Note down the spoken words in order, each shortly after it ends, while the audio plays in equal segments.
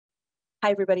Hi,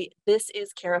 everybody. This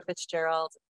is Kara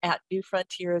Fitzgerald at New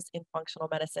Frontiers in Functional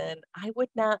Medicine. I would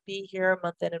not be here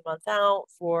month in and month out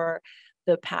for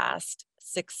the past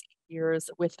 6 years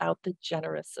without the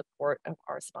generous support of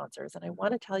our sponsors. And I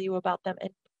want to tell you about them. And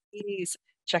please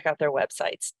check out their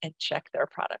websites and check their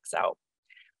products out.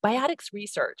 Biotics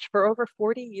research. For over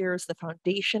 40 years, the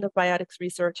foundation of biotics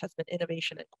research has been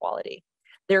innovation and quality.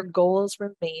 Their goals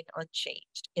remain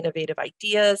unchanged: innovative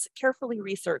ideas, carefully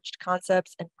researched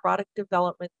concepts, and product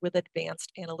development with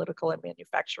advanced analytical and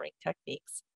manufacturing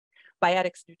techniques.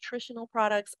 Biotics nutritional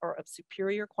products are of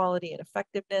superior quality and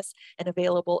effectiveness and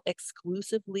available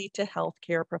exclusively to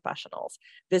healthcare professionals.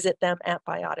 Visit them at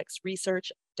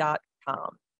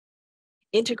bioticsresearch.com.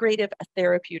 Integrative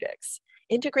therapeutics.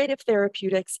 Integrative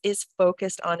therapeutics is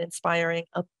focused on inspiring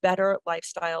a better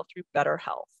lifestyle through better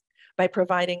health. By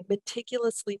providing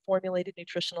meticulously formulated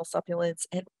nutritional supplements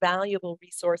and valuable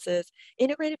resources,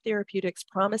 Integrative Therapeutics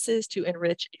promises to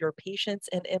enrich your patients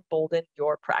and embolden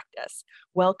your practice.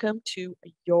 Welcome to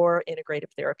your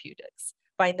Integrative Therapeutics.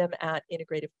 Find them at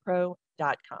integrativepro.com.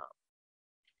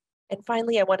 And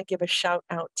finally, I want to give a shout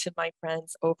out to my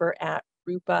friends over at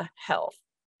Rupa Health.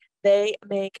 They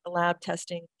make lab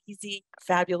testing easy,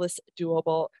 fabulous,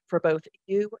 doable for both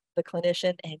you, the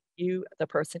clinician, and you, the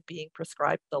person being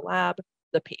prescribed the lab,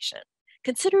 the patient.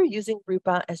 Consider using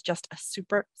Rupa as just a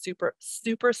super, super,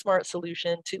 super smart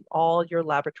solution to all your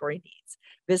laboratory needs.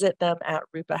 Visit them at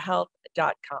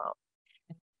rupahealth.com.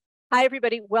 Hi,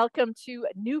 everybody. Welcome to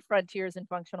New Frontiers in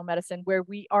Functional Medicine, where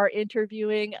we are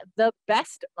interviewing the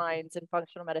best minds in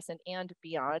functional medicine and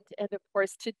beyond. And of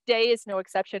course, today is no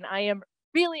exception. I am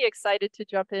really excited to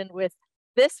jump in with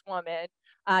this woman,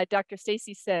 Dr.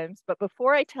 Stacy Sims. But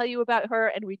before I tell you about her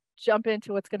and we jump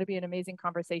into what's going to be an amazing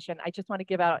conversation, I just want to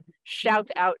give a shout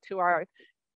out to our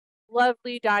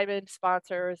lovely diamond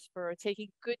sponsors for taking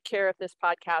good care of this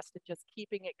podcast and just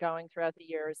keeping it going throughout the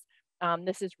years.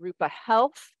 This is Rupa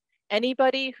Health.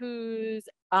 Anybody who's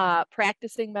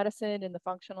practicing medicine in the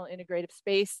functional integrative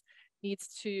space needs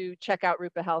to check out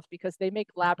Rupa Health because they make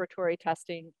laboratory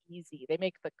testing easy. They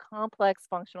make the complex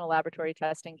functional laboratory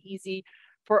testing easy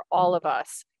for all of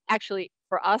us. Actually,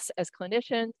 for us as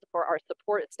clinicians, for our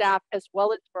support staff, as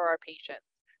well as for our patients.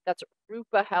 That's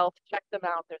Rupa Health. Check them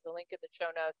out. There's a link in the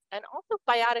show notes. And also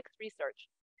Biotics Research.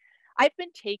 I've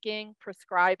been taking,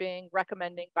 prescribing,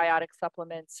 recommending biotic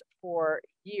supplements for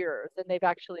years, and they've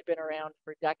actually been around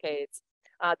for decades.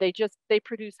 They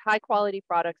produce high quality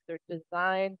products. Their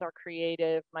designs are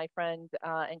creative. My friend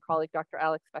and colleague, Dr.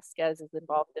 Alex Vasquez, is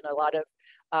involved in a lot of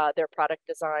their product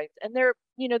designs, and their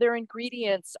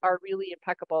ingredients are really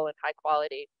impeccable and high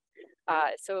quality.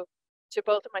 So to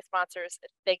both of my sponsors,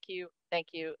 thank you,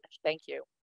 thank you, thank you.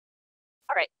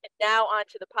 All right, and now on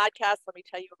to the podcast. Let me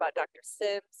tell you about Dr.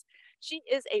 Sims. She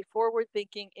is a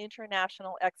forward-thinking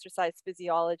international exercise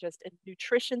physiologist and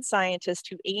nutrition scientist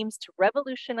who aims to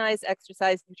revolutionize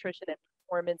exercise, nutrition, and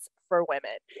performance for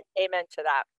women. Amen to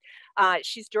that.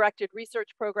 She's directed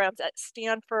research programs at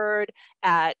Stanford,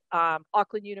 at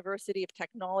Auckland University of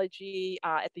Technology,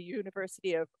 at the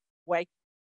University of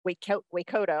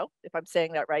Waikato, if I'm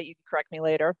saying that right, you can correct me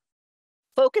later.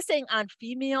 Focusing on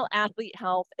female athlete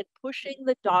health and pushing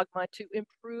the dogma to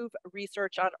improve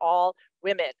research on all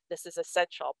women. This is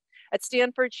essential. At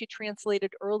Stanford, she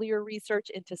translated earlier research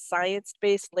into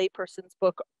science-based layperson's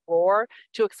book, Roar,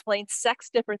 to explain sex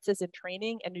differences in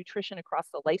training and nutrition across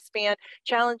the lifespan,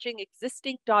 challenging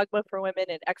existing dogma for women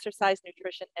in exercise,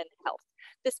 nutrition, and health.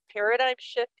 This paradigm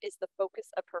shift is the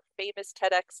focus of her famous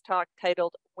TEDx talk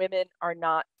titled, "Women Are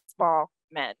Not Small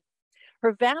Men."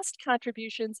 Her vast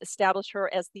contributions establish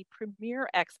her as the premier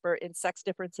expert in sex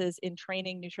differences in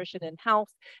training, nutrition, and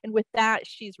health. And with that,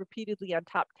 she's repeatedly on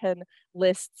top 10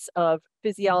 lists of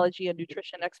physiology and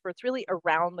nutrition experts really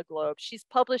around the globe. She's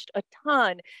published a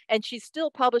ton and she's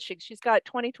still publishing. She's got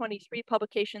 2023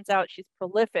 publications out. She's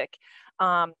prolific.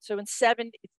 So in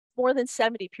more than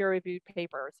 70 peer-reviewed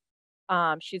papers.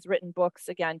 She's written books,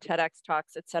 again, TEDx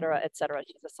talks, et cetera, et cetera.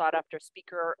 She's a sought after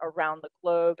speaker around the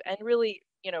globe and really,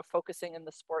 focusing in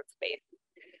the sports space.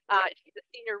 She's a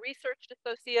senior research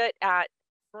associate at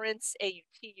Prince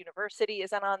AUT University,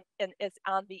 is on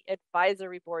the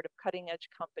advisory board of cutting edge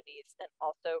companies and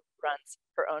also runs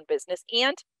her own business.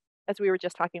 And as we were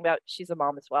just talking about, she's a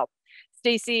mom as well.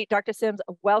 Stacy, Dr. Sims,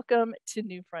 welcome to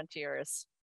New Frontiers.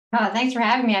 Oh, thanks for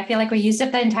having me. I feel like we used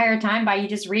up the entire time by you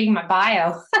just reading my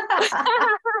bio.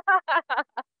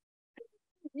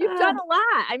 You've done a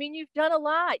lot. I mean, you've done a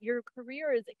lot. Your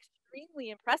career is extremely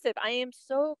impressive. I am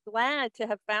so glad to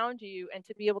have found you and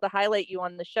to be able to highlight you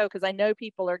on the show because I know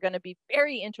people are going to be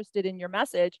very interested in your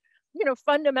message.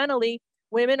 Fundamentally,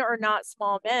 women are not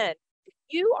small men.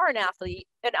 you are an athlete,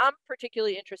 and I'm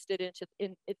particularly interested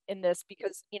in this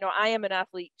because, I am an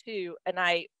athlete too. And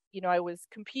I was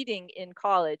competing in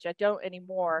college. I don't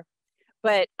anymore,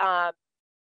 but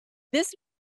this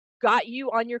got you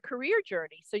on your career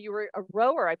journey. So you were a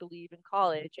rower, I believe, in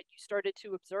college, and you started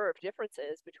to observe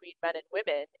differences between men and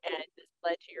women, and this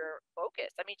led to your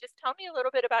focus. I mean, just tell me a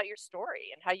little bit about your story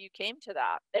and how you came to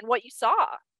that and what you saw.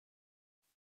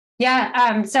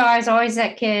 Yeah. So I was always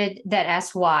that kid that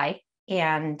asked why.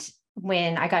 And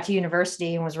when I got to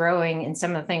university and was rowing, and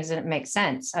some of the things didn't make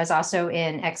sense. I was also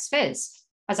in ex-phys.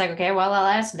 I was like, okay, well, I'll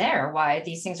ask there why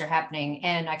these things are happening.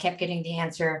 And I kept getting the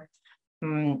answer,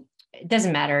 it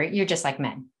doesn't matter. You're just like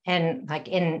men. And like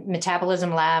in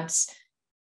metabolism labs,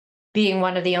 being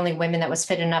one of the only women that was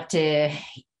fit enough to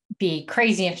be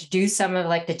crazy enough to do some of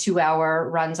like the 2-hour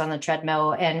runs on the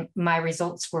treadmill, and my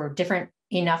results were different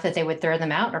enough that they would throw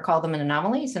them out or call them an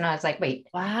anomalies. And I was like, wait,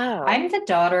 Wow. I'm the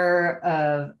daughter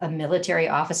of a military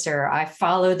officer. I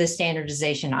follow the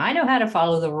standardization. I know how to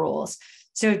follow the rules.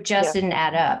 So it just didn't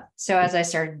add up. So as I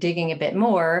started digging a bit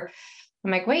more,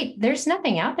 I'm like, wait, there's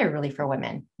nothing out there really for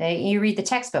women. You read the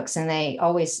textbooks and they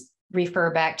always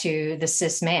refer back to the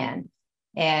cis man.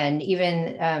 And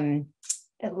even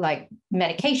like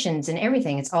medications and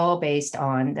everything, it's all based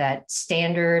on that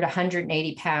standard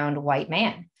 180-pound white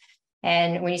man.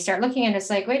 And when you start looking at it, it's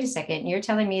like, wait a second, you're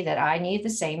telling me that I need the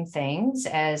same things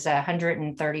as a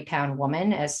 130-pound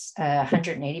woman, as a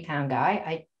 180-pound guy.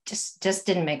 I just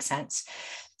didn't make sense.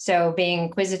 So being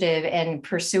inquisitive and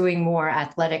pursuing more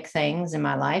athletic things in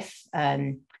my life,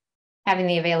 having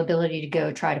the availability to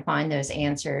go try to find those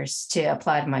answers to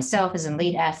apply to myself as an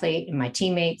elite athlete and my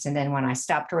teammates. And then when I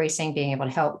stopped racing, being able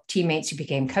to help teammates who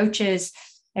became coaches,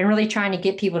 and really trying to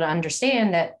get people to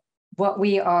understand that what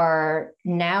we are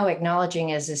now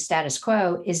acknowledging as a status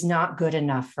quo is not good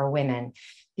enough for women,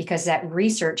 because that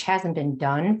research hasn't been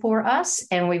done for us.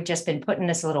 And we've just been put in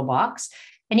this little box.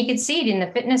 And you can see it in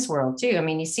the fitness world too. I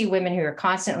mean, you see women who are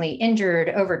constantly injured,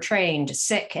 overtrained,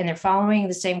 sick, and they're following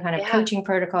the same kind of coaching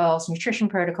protocols, nutrition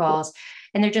protocols,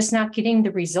 and they're just not getting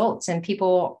the results. And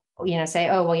people, say,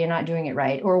 oh, well, you're not doing it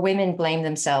right. Or women blame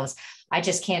themselves. I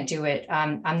just can't do it.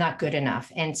 I'm not good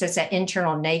enough. And so it's that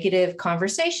internal negative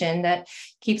conversation that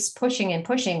keeps pushing and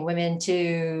pushing women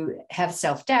to have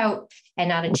self-doubt and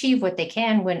not achieve what they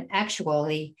can, when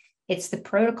actually it's the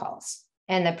protocols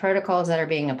and the protocols that are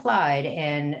being applied,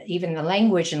 and even the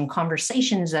language and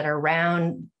conversations that are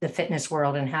around the fitness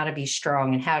world and how to be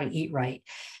strong and how to eat right.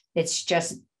 It's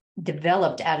just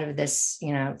developed out of this,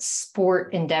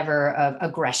 sport endeavor of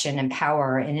aggression and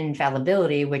power and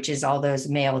infallibility, which is all those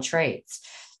male traits.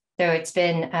 So it's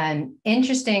been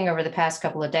interesting over the past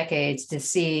couple of decades to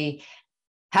see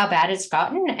how bad it's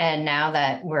gotten. And now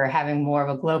that we're having more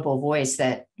of a global voice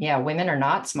that, women are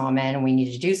not small men and we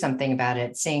need to do something about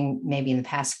it, seeing maybe in the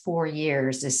past 4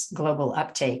 years, this global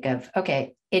uptake of,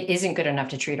 okay, it isn't good enough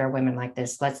to treat our women like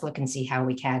this. Let's look and see how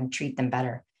we can treat them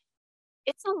better.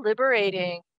 It's a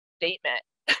liberating statement.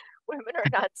 Women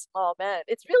are not small men.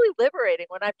 It's really liberating.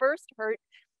 When I first heard, it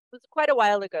was quite a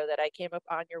while ago that I came up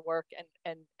on your work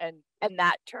and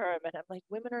that term, and I'm like,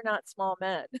 women are not small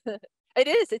men. It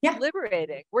is. It's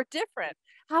liberating. We're different.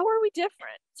 How are we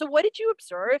different? So what did you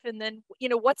observe? And then,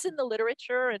 what's in the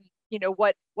literature, and,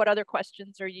 what other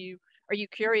questions are you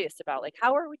curious about? Like,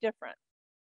 how are we different?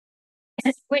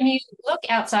 When you look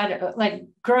outside of, like,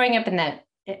 growing up in that,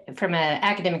 from an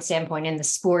academic standpoint in the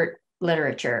sport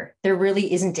literature, there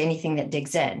really isn't anything that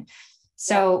digs in.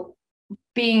 So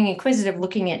being inquisitive,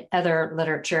 looking at other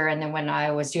literature. And then when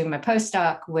I was doing my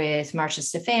postdoc with Marcia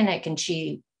Stefanik, and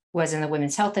she was in the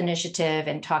Women's Health Initiative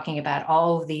and talking about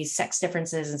all of these sex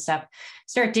differences and stuff,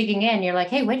 start digging in, you're like,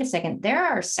 hey, wait a second, there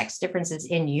are sex differences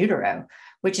in utero,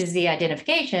 which is the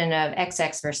identification of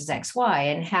XX versus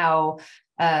XY, and how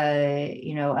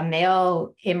a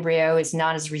male embryo is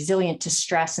not as resilient to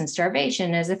stress and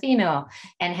starvation as a female,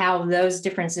 and how those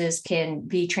differences can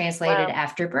be translated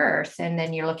after birth. And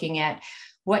then you're looking at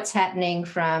what's happening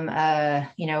from,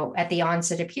 at the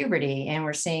onset of puberty. And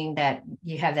we're seeing that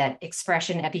you have that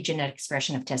expression, epigenetic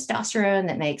expression of testosterone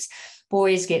that makes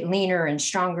boys get leaner and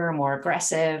stronger, more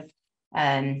aggressive.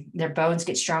 Their bones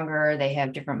get stronger. They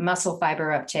have different muscle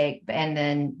fiber uptake. And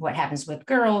then what happens with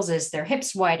girls is their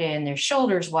hips widen, their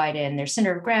shoulders widen, their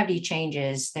center of gravity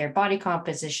changes, their body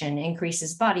composition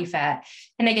increases body fat,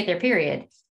 and they get their period.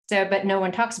 So, but no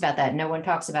one talks about that. No one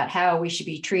talks about how we should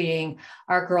be treating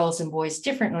our girls and boys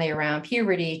differently around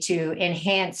puberty to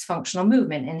enhance functional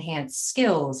movement, enhance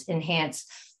skills, enhance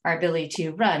our ability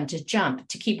to run, to jump,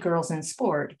 to keep girls in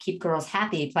sport, keep girls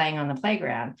happy playing on the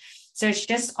playground. So it's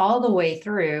just all the way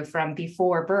through from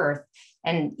before birth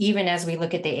And even as we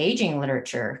look at the aging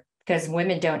literature, because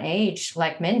women don't age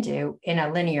like men do in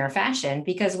a linear fashion,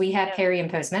 because we have peri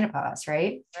and post-menopause,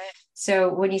 right? Right.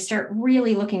 So when you start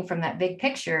really looking from that big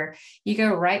picture, you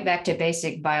go right back to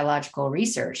basic biological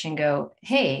research and go,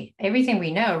 hey, everything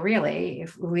we know really,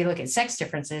 if we look at sex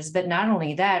differences, but not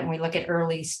only that, and we look at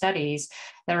early studies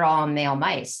that are all on male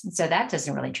mice. So that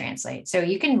doesn't really translate. So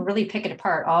you can really pick it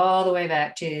apart all the way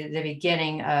back to the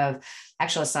beginning of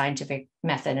actual scientific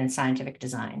method and scientific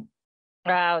design.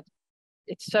 Wow.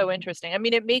 It's so interesting. I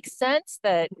mean, it makes sense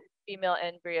that female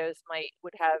embryos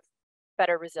would have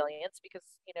better resilience because,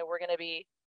 we're going to be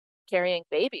carrying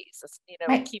babies,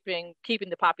 Right. keeping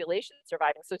the population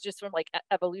surviving. So just from like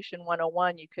evolution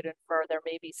 101, you could infer there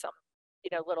may be some,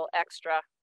 little extra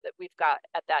that we've got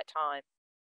at that time.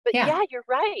 But Yeah. yeah, you're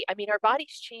right. I mean, our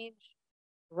bodies change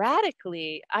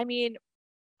radically. I mean,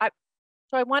 I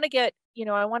want to get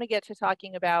to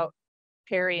talking about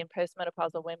peri and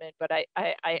postmenopausal women, but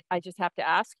I just have to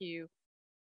ask you,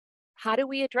 how do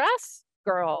we address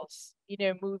girls,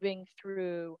 moving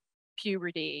through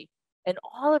puberty and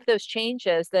all of those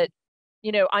changes that,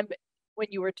 when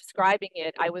you were describing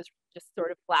it, I was just sort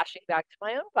of flashing back to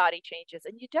my own body changes,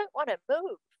 and you don't want to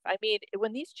move. I mean,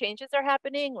 when these changes are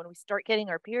happening, when we start getting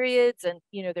our periods and,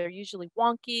 they're usually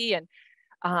wonky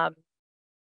um,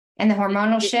 And the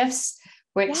hormonal shifts,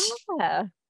 which yeah.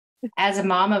 as a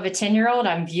mom of a 10-year-old,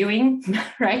 I'm viewing,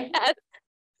 right?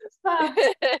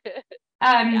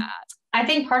 Yeah. I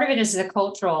think part of it is the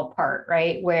cultural part,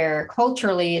 right? Where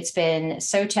culturally it's been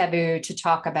so taboo to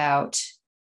talk about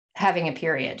having a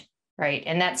period, right?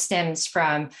 And that stems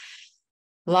from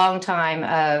a long time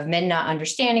of men not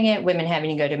understanding it, women having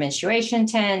to go to menstruation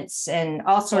tents and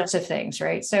all sorts of things,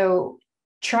 right? So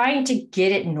trying to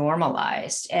get it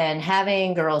normalized and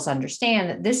having girls understand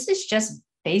that this is just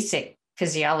basic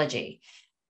physiology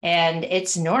and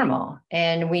it's normal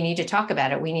and we need to talk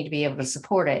about it. We need to be able to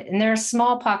support it. And there are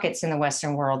small pockets in the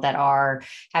Western world that are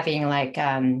having like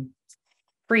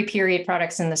free period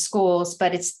products in the schools,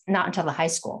 but it's not until the high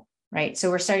school, right?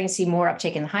 So we're starting to see more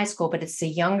uptake in the high school, but it's the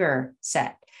younger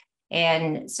set.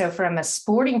 And so from a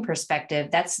sporting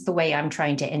perspective, that's the way I'm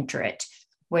trying to enter it,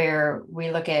 where we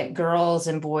look at girls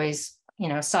and boys,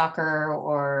 soccer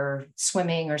or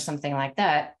swimming or something like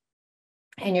that.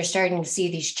 And you're starting to see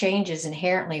these changes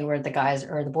inherently where the guys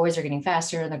or the boys are getting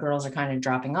faster and the girls are kind of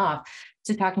dropping off.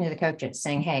 So talking to the coaches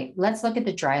saying, hey, let's look at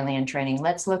the dry land training.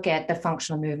 Let's look at the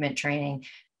functional movement training.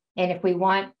 And if we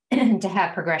want to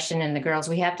have progression in the girls,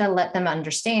 we have to let them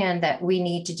understand that we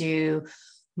need to do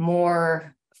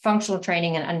more functional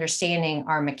training and understanding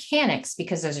our mechanics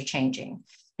because those are changing.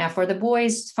 Now, for the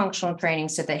boys, functional training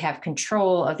so they have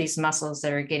control of these muscles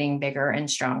that are getting bigger and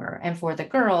stronger. And for the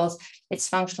girls, it's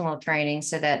functional training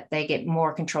so that they get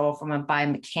more control from a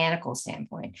biomechanical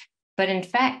standpoint. But in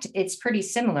fact, it's pretty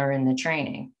similar in the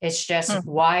training. It's just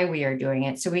why we are doing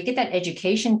it. So we get that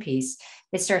education piece,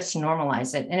 it starts to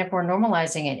normalize it. And if we're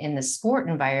normalizing it in the sport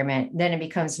environment, then it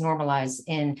becomes normalized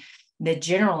in the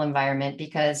general environment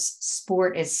because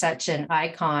sport is such an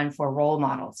icon for role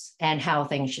models and how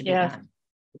things should be done.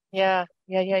 Yeah.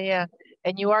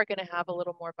 And you are going to have a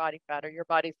little more body fat, or your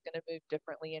body's going to move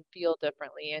differently and feel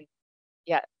differently. And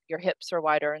your hips are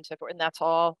wider and so forth. And that's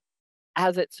all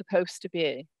as it's supposed to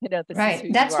be. This is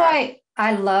who That's you are. why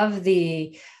I love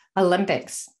the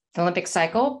Olympics, the Olympic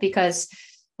cycle, because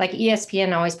like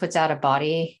ESPN always puts out a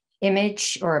body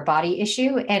image or a body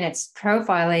issue, and it's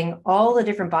profiling all the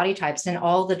different body types in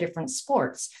all the different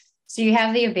sports. So you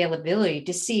have the availability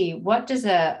to see what does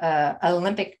a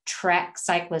Olympic track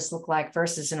cyclist look like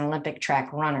versus an Olympic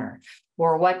track runner,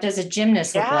 or what does a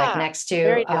gymnast look like next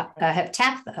to a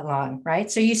heptathlon, right?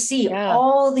 So you see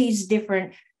all these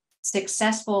different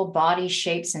successful body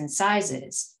shapes and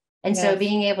sizes. And so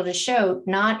being able to show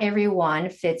not everyone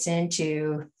fits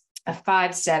into a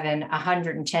 5'7",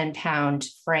 110-pound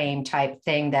frame type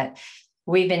thing that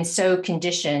we've been so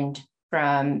conditioned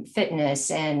from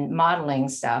fitness and modeling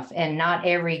stuff. And not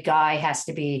every guy has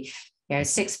to be,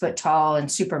 6 foot tall and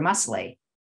super muscly,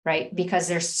 right? Because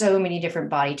there's so many different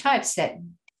body types that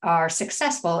are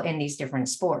successful in these different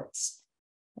sports.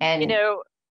 And,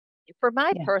 for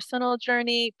my personal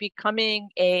journey, becoming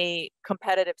a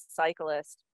competitive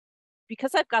cyclist,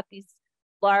 because I've got these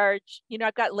large,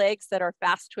 I've got legs that are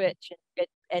fast twitch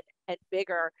and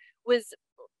bigger, was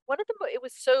one of the, it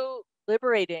was so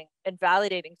liberating and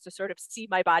validating to sort of see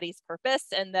my body's purpose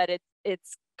and that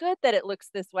it's good that it looks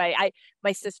this way.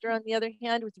 My sister, on the other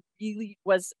hand,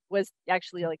 was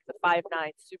actually like the 5'9",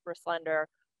 super slender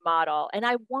model. And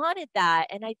I wanted that.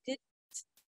 And I did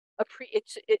it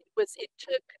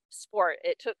took sport.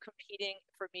 It took competing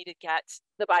for me to get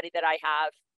the body that I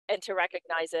have. and to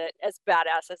recognize it as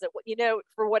badass as it,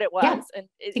 for what it Yeah, was. And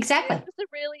it exactly. was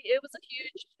it was a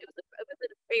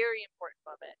very important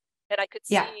moment. And I could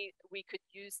Yeah. see we could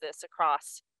use this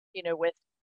across,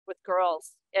 with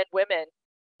girls and women,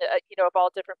 of all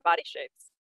different body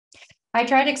shapes. I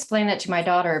try to explain that to my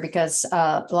daughter because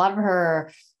a lot of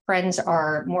her friends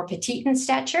are more petite in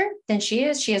stature than she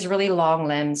is. She has really long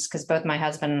limbs because both my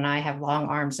husband and I have long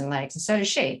arms and legs, and so does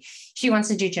she. She wants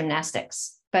to do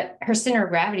gymnastics, but her center of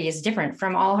gravity is different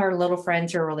from all her little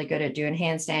friends who are really good at doing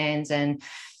handstands and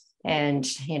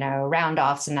round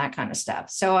offs and that kind of stuff.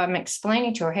 So I'm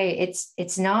explaining to her, hey,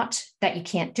 it's not that you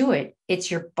can't do it, it's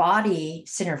your body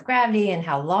center of gravity and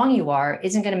how long you are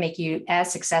isn't going to make you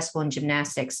as successful in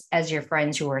gymnastics as your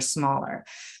friends who are smaller.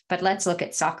 But let's look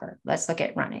at soccer, let's look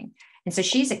at running. And so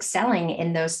she's excelling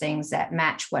in those things that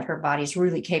match what her body's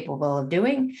really capable of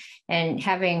doing. And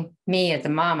having me as a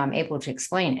mom, I'm able to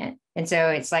explain it. And so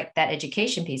it's like that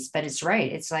education piece, but it's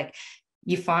right. It's like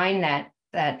you find that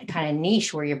kind of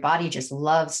niche where your body just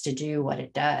loves to do what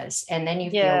it does. And then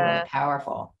you feel really Yeah.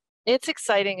 powerful. It's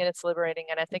exciting and it's liberating.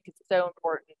 And I think it's so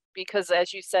important because,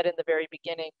 as you said in the very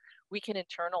beginning, we can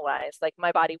internalize, like,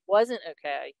 my body wasn't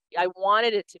okay. I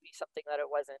wanted it to be something that it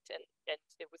wasn't. And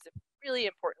it was a really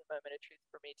important moment of truth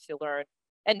for me to learn.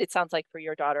 And it sounds like for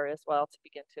your daughter as well, to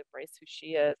begin to embrace who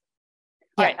she is.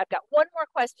 All right, Yeah. I've got one more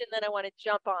question, then I want to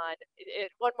jump on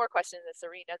one more question in this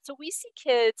arena. So we see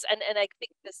kids, and I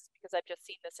think this because I've just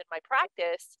seen this in my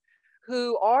practice,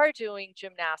 who are doing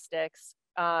gymnastics,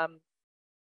 and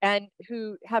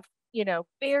who have,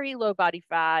 very low body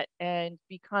fat and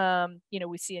become,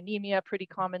 we see anemia pretty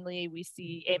commonly, we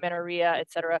see amenorrhea,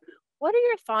 et cetera. What are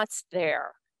your thoughts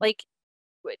there? Like,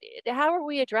 how are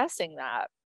we addressing that?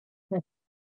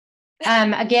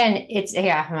 Again, it's,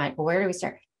 yeah, I'm like, well, where do we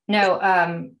start? No.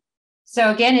 So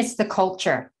again, it's the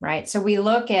culture, right? So we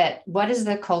look at what is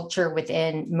the culture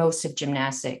within most of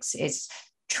gymnastics. It's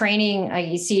training.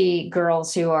 You see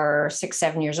girls who are 6,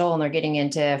 7 years old, and they're getting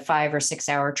into 5 or 6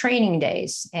 hour training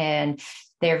days. And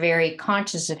they're very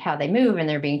conscious of how they move, and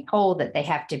they're being told that they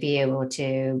have to be able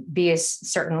to be a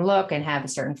certain look and have a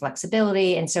certain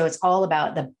flexibility. And so it's all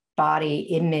about the body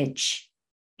image.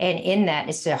 And in that,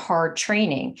 it's the hard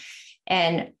training.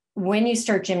 And when you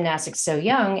start gymnastics so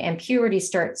young and puberty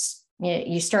starts,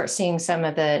 you start seeing some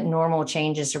of the normal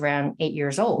changes around 8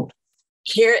 years old.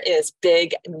 Here is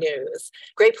big news.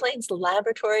 Great Plains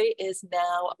Laboratory is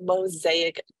now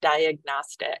Mosaic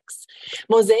Diagnostics.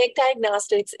 Mosaic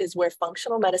Diagnostics is where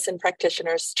functional medicine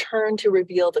practitioners turn to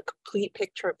reveal the complete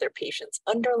picture of their patients'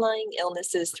 underlying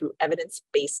illnesses through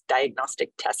evidence-based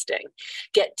diagnostic testing.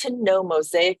 Get to know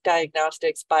Mosaic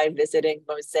Diagnostics by visiting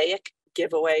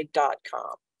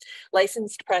mosaicgiveaway.com.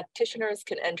 Licensed practitioners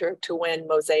can enter to win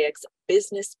Mosaic's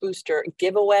Business Booster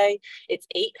giveaway. It's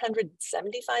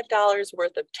 $875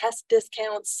 worth of test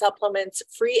discounts, supplements,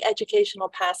 free educational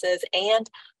passes, and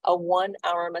a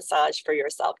 1-hour massage for your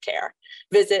self-care.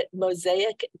 Visit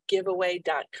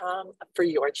mosaicgiveaway.com for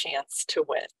your chance to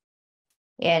win.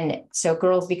 And so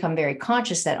girls become very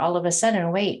conscious that all of a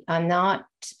sudden, wait, I'm not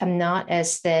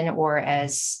as thin or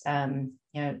as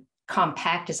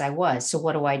compact as I was. So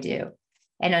what do I do?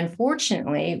 And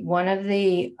unfortunately, one of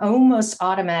the almost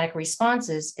automatic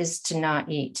responses is to not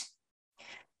eat,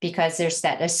 because there's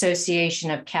that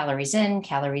association of calories in,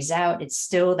 calories out. It's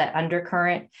still that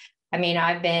undercurrent. I mean,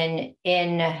 I've been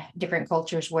in different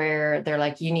cultures where they're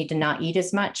like, you need to not eat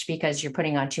as much because you're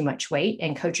putting on too much weight.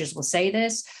 And coaches will say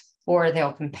this, or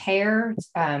they'll compare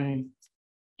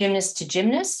gymnast to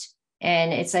gymnast.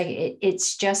 And it's like,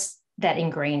 it's just that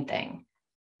ingrained thing.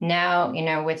 Now,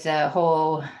 with the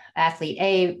whole Athlete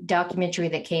A documentary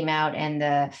that came out and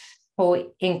the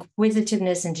whole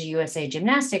inquisitiveness into USA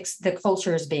gymnastics, the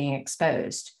culture is being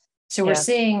exposed. So we're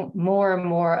seeing more and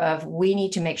more of, we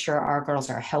need to make sure our girls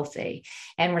are healthy.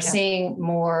 And we're seeing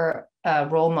more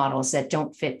role models that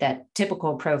don't fit that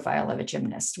typical profile of a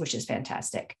gymnast, which is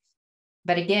fantastic.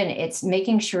 But again, it's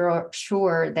making sure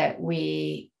that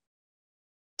we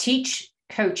teach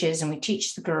coaches and we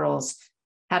teach the girls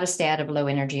how to stay out of low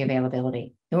energy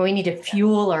availability. And we need to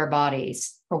fuel our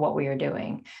bodies for what we are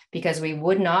doing, because we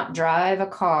would not drive a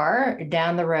car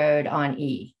down the road on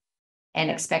E and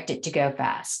expect it to go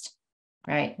fast,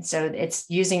 right? So it's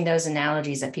using those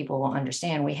analogies that people will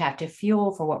understand. We have to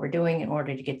fuel for what we're doing in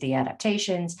order to get the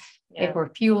adaptations. If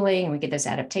we're fueling and we get those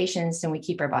adaptations, then we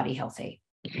keep our body healthy.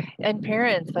 And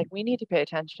parents, like, we need to pay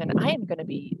attention. I am going to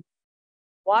be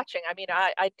watching. I mean,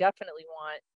 I definitely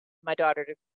want my daughter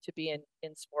to be in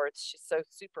sports. She's so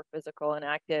super physical and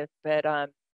active, but I'm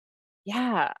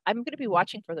going to be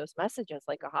watching for those messages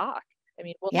like a hawk. I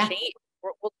mean, we'll change.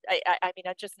 I mean,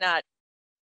 I'm just not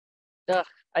ugh,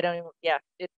 I don't even, yeah,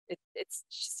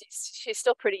 she's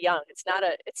still pretty young. It's not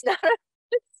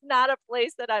a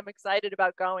place that I'm excited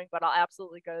about going, but I'll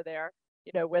absolutely go there,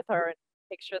 with her and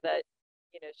make sure that,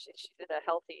 she's in a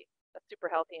super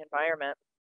healthy environment,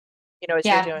 as you're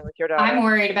Yeah, doing with your I'm daughter.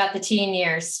 worried about the teen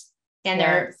years, and Yeah.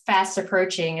 they're fast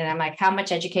approaching. And I'm like, how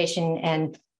much education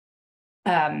and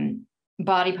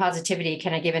body positivity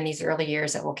can I give in these early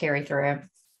years that will carry through?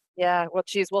 Yeah. Well,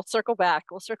 geez, we'll circle back.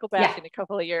 We'll circle back Yeah. in a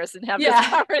couple of years and have this Yeah.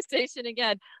 conversation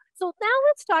again. So now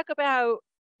let's talk about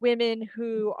women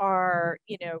who are,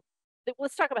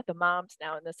 let's talk about the moms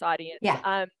now in this audience.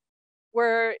 Yeah.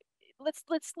 Where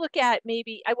let's look at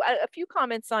maybe a few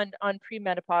comments on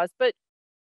premenopause, but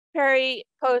Peri,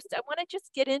 post, I want to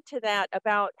just get into that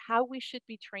about how we should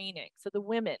be training. So the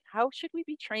women, how should we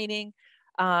be training?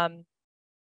 Um,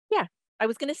 yeah, I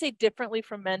was going to say differently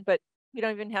from men, but we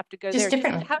don't even have to go Just there. Just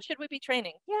differently. how should we be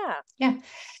training? Yeah. Yeah.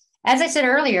 As I said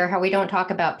earlier, how we don't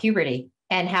talk about puberty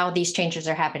and how these changes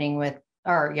are happening with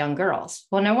our young girls.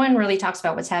 Well, no one really talks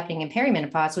about what's happening in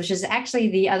perimenopause, which is actually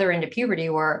the other end of puberty,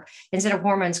 where instead of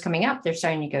hormones coming up, they're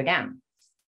starting to go down.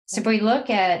 So if we look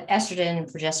at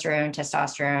estrogen, progesterone,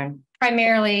 testosterone,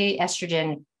 primarily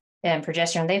estrogen and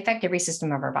progesterone, they affect every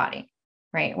system of our body,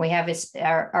 right? We have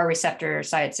our receptor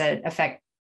sites that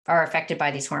are affected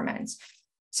by these hormones.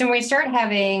 So when we start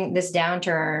having this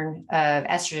downturn of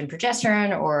estrogen,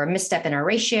 progesterone, or a misstep in our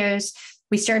ratios,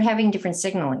 we start having different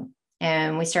signaling,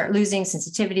 and we start losing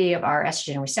sensitivity of our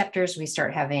estrogen receptors. We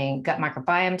start having gut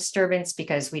microbiome disturbance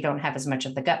because we don't have as much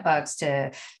of the gut bugs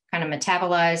to kind of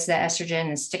metabolize the estrogen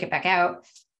and stick it back out.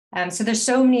 So there's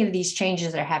so many of these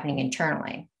changes that are happening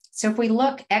internally. So if we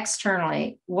look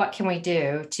externally, what can we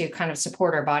do to kind of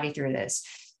support our body through this?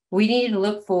 We need to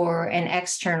look for an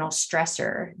external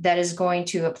stressor that is going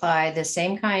to apply the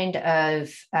same kind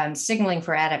of signaling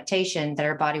for adaptation that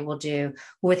our body will do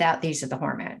without these of the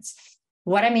hormones.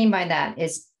 What I mean by that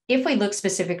is if we look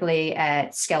specifically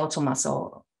at skeletal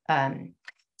muscle,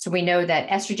 so we know that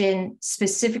estrogen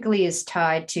specifically is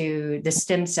tied to the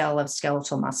stem cell of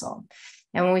skeletal muscle.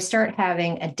 And when we start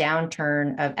having a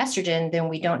downturn of estrogen, then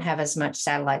we don't have as much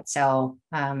satellite cell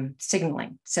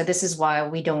signaling. So this is why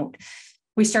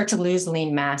we start to lose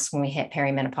lean mass when we hit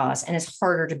perimenopause, and it's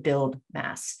harder to build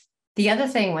mass. The other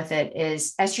thing with it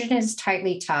is estrogen is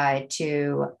tightly tied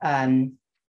to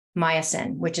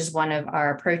myosin, which is one of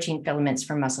our protein filaments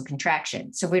for muscle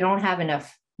contraction. So if we don't have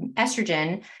enough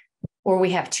estrogen, or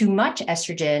we have too much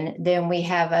estrogen, then we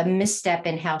have a misstep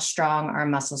in how strong our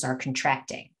muscles are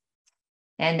contracting.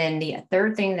 And then the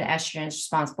third thing that estrogen is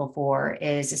responsible for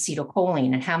is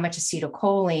acetylcholine, and how much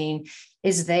acetylcholine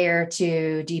is there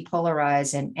to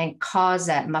depolarize and cause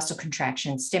that muscle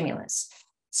contraction stimulus.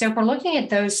 So if we're looking at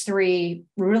those three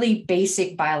really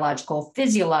basic biological,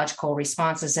 physiological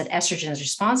responses that estrogen is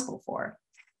responsible for,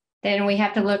 then we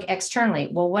have to look externally.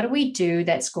 Well, what do we do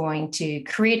that's going to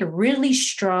create a really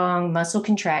strong muscle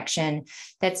contraction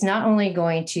that's not only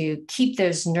going to keep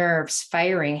those nerves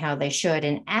firing how they should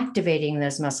and activating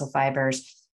those muscle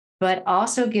fibers, but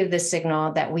also give the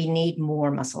signal that we need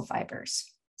more muscle fibers?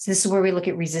 So this is where we look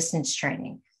at resistance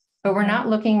training. But we're not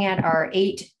looking at our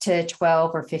 8 to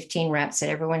 12 or 15 reps that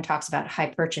everyone talks about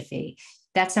hypertrophy.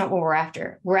 That's not what we're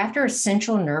after. We're after a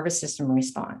central nervous system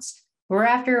response. We're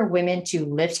after women to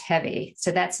lift heavy.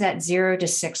 So that's that 0 to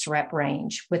 6 rep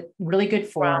range with really good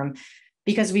form,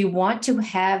 because we want to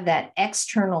have that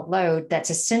external load that's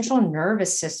a central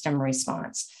nervous system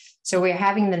response. So we're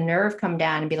having the nerve come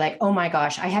down and be like, oh my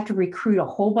gosh, I have to recruit a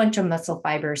whole bunch of muscle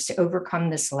fibers to overcome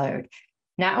this load.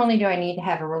 Not only do I need to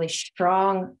have a really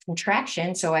strong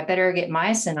contraction, so I better get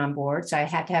myosin on board. So I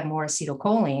have to have more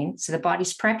acetylcholine. So the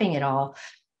body's prepping it all.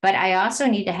 But I also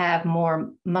need to have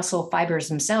more muscle fibers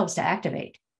themselves to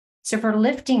activate. So if we're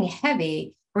lifting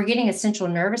heavy, we're getting a central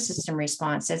nervous system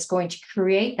response that's going to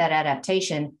create that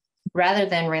adaptation rather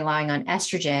than relying on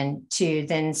estrogen to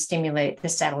then stimulate the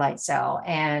satellite cell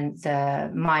and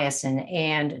the myosin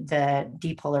and the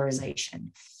depolarization.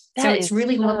 So it's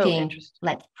really looking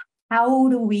like, how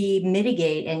do we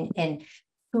mitigate and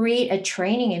create a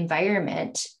training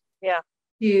environment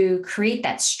to create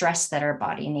that stress that our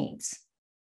body needs?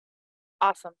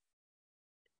 Awesome.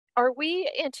 Are we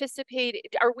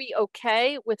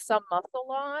okay with some muscle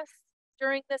loss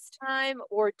during this time,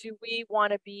 or do we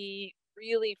want to be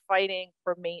really fighting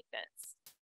for maintenance?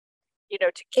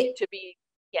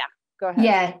 Go ahead.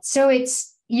 Yeah. So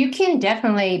you can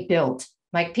definitely build.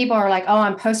 Like, people are like, oh,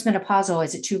 I'm postmenopausal.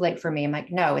 Is it too late for me? I'm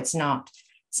like, no, it's not.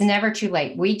 It's never too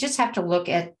late. We just have to look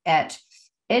at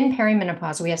in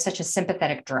perimenopause, we have such a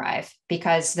sympathetic drive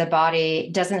because the body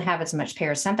doesn't have as much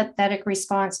parasympathetic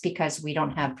response because we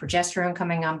don't have progesterone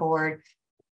coming on board.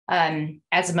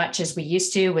 as much as we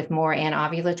used to with more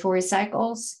anovulatory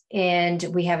cycles. And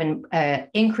we have an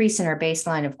increase in our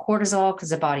baseline of cortisol because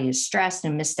the body is stressed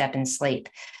and misstep in sleep.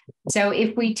 So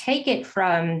if we take it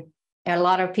from, a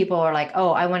lot of people are like, oh,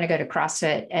 I want to go to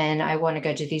CrossFit and I want to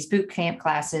go to these boot camp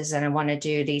classes and I want to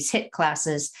do these HIIT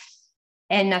classes,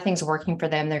 and nothing's working for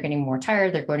them. They're getting more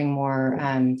tired. They're getting more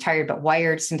tired, but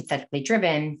wired, sympathetically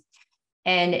driven.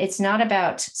 And it's not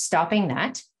about stopping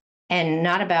that and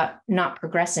not about not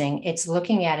progressing. It's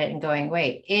looking at it and going,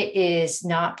 wait, it is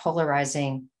not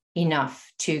polarizing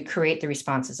enough to create the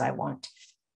responses I want.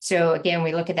 So again,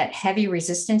 we look at that heavy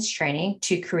resistance training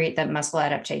to create that muscle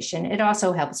adaptation. It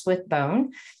also helps with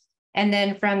bone. And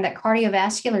then from the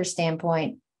cardiovascular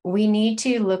standpoint, we need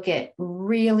to look at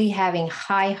really having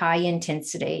high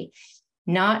intensity,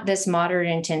 not this moderate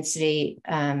intensity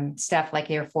stuff like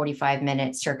your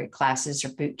 45-minute circuit classes or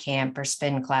boot camp or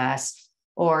spin class,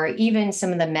 or even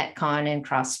some of the Metcon and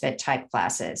CrossFit type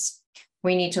classes.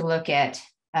 We need to look at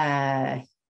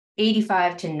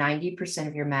 85 to 90%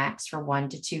 of your max for 1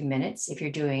 to 2 minutes if you're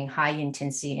doing high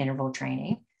intensity interval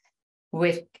training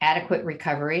with adequate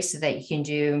recovery so that you can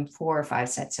do 4 or 5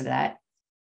 sets of that.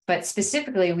 But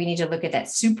specifically, we need to look at that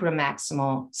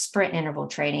supramaximal sprint interval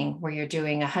training where you're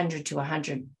doing 100 to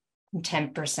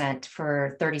 110%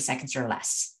 for 30 seconds or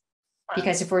less. Wow.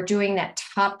 Because if we're doing that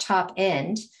top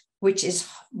end, which is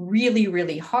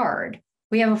really hard,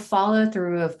 we have a follow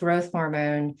through of growth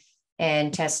hormone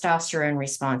and testosterone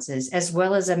responses, as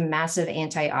well as a massive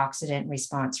antioxidant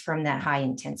response from that high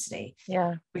intensity.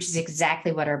 Yeah. Which is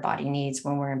exactly what our body needs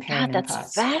when we're in perimenopause. God,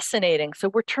 that's fascinating. So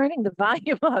we're turning the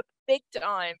volume up big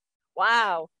time.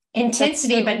 Wow.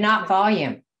 Intensity, so but not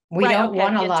volume. We don't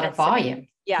want a lot of volume.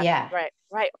 Yeah.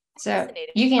 Right. So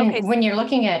you can, when you're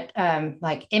looking at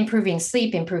like improving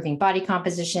sleep, improving body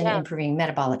composition, improving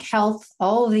metabolic health,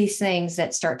 all of these things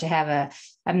that start to have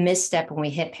a misstep when we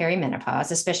hit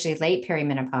perimenopause, especially late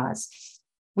perimenopause,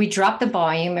 we drop the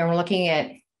volume and we're looking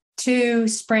at 2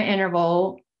 sprint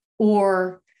interval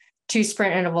or 2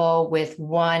 sprint interval with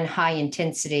 1 high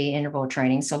intensity interval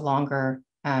training. So longer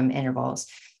intervals.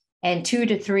 And 2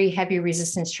 to 3 heavy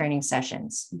resistance training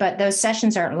sessions. But those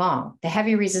sessions aren't long. The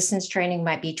heavy resistance training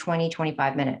might be 20,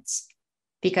 25 minutes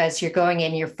because you're going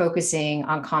in, you're focusing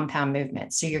on compound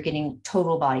movements. So you're getting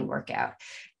total body workout.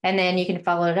 And then you can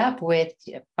follow it up with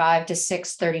 5 to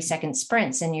 6 30-second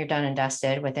sprints and you're done and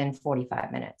dusted within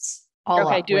 45 minutes.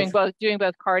 Doing both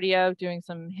cardio, doing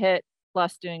some HIIT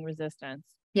plus doing resistance.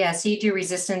 Yeah, so you do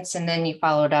resistance and then you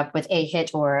follow it up with a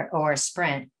HIIT or a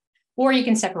sprint. Or you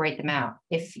can separate them out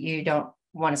if you don't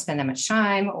want to spend that much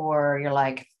time, or you're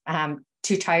like, I'm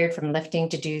too tired from lifting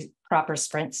to do proper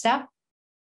sprint stuff.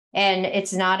 And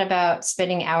it's not about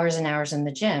spending hours and hours in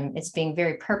the gym. It's being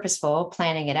very purposeful,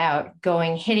 planning it out,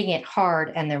 hitting it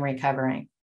hard, and then recovering.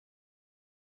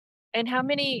 And how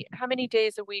many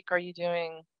days a week are you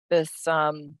doing this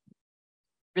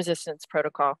resistance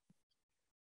protocol?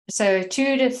 So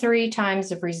 2 to 3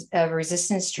 times of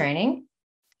resistance training.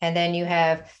 And then you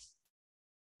have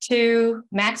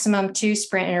maximum 2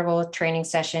 sprint interval training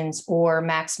sessions or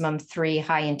maximum 3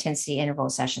 high intensity interval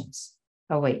sessions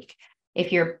a week.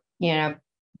 If you're,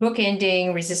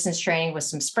 bookending resistance training with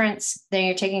some sprints, then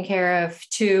you're taking care of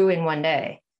 2 in 1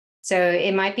 day. So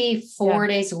it might be 4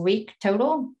 days a week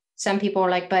total. Some people are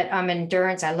like, but I'm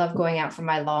endurance. I love going out for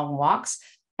my long walks.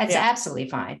 That's absolutely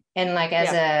fine. And like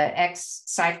as a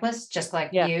ex-cyclist, just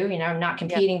like you, I'm not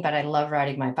competing, but I love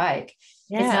riding my bike.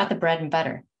 Yeah. It's not the bread and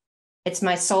butter. It's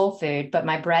my soul food, but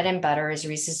my bread and butter is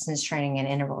resistance training and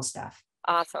interval stuff.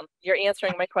 Awesome. You're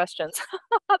answering my questions.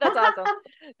 That's awesome.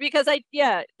 Because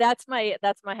that's my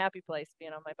happy place,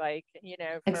 being on my bike,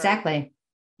 Exactly.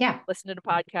 Yeah. Listening to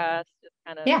podcasts, just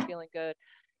kind of feeling good.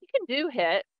 You can do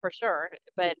HIIT for sure,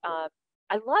 but I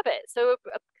love it. So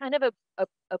kind of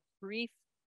a brief,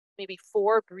 maybe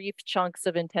 4 brief chunks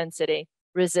of intensity,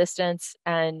 resistance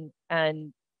and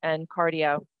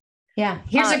cardio. Yeah.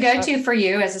 Here's a go-to for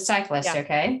you as a cyclist. Yeah.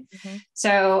 Okay. Mm-hmm.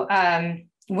 So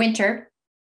winter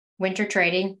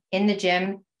training in the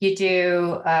gym, you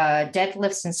do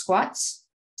deadlifts and squats.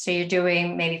 So you're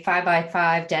doing maybe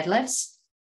 5x5 deadlifts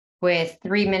with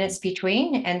 3 minutes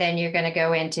between, and then you're going to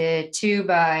go into 2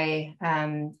 by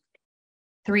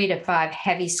 3 to 5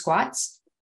 heavy squats.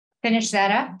 Finish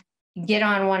that up. Get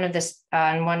on one of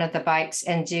the bikes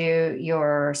and do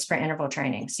your sprint interval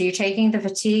training. So you're taking the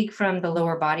fatigue from the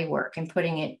lower body work and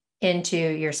putting it into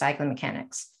your cycling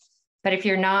mechanics. But if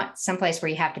you're not someplace where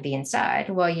you have to be inside,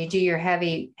 well, you do your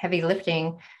heavy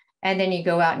lifting and then you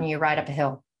go out and you ride up a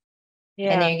hill.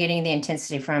 Yeah. And then you're getting the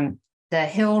intensity from the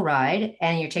hill ride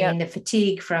and you're taking the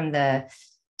fatigue from the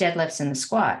deadlifts and the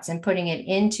squats and putting it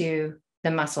into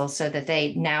the muscles so that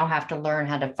they now have to learn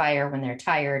how to fire when they're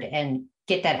tired and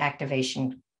get that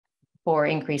activation for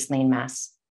increased lean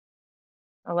mass.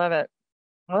 I love it.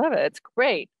 I love it. It's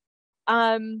great.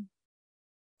 How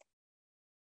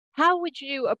would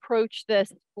you approach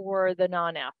this for the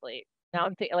non-athlete? Now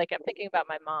I'm thinking about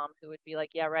my mom who would be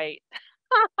like, yeah, right.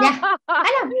 Yeah,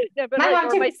 I know. No, but My like, mom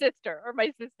or too. my sister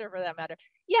for that matter.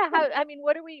 Yeah. I mean,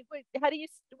 how do you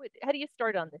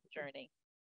start on this journey?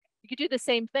 You could do the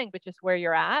same thing, but just where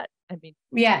you're at. I mean,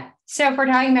 Yeah. So if we're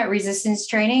talking about resistance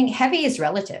training, heavy is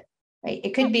relative, right?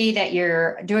 It could be that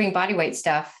you're doing body weight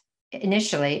stuff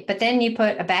initially, but then you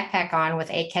put a backpack on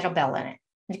with a kettlebell in it.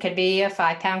 It could be a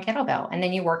 5-pound kettlebell, and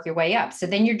then you work your way up. So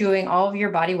then you're doing all of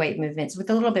your body weight movements with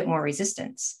a little bit more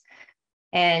resistance.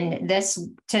 And this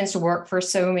tends to work for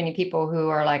so many people who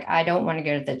are like, I don't want to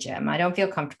go to the gym. I don't feel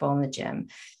comfortable in the gym.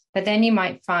 But then you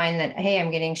might find that, hey,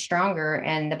 I'm getting stronger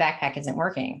and the backpack isn't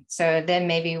working. So then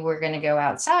maybe we're going to go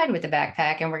outside with the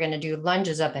backpack and we're going to do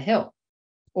lunges up a hill.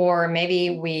 Or maybe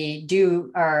we do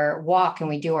our walk and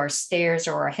we do our stairs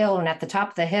or our hill. And at the top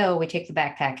of the hill, we take the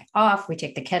backpack off, we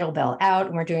take the kettlebell out,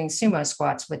 and we're doing sumo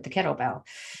squats with the kettlebell.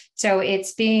 So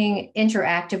it's being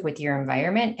interactive with your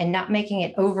environment and not making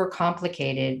it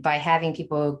overcomplicated by having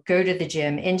people go to the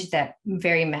gym into that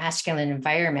very masculine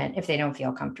environment if they don't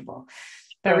feel comfortable.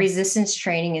 But resistance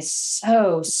training is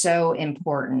so, so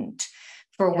important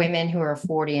for women who are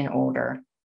 40 and older.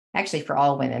 Actually, for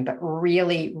all women, but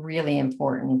really, really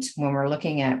important when we're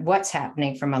looking at what's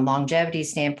happening from a longevity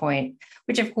standpoint,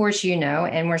 which of course,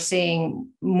 and we're seeing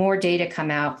more data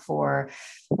come out for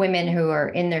women who are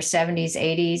in their 70s,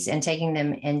 80s, and taking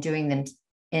them and doing them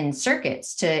in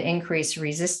circuits to increase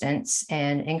resistance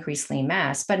and increase lean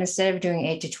mass. But instead of doing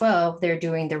 8 to 12, they're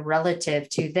doing the relative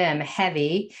to them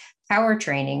heavy power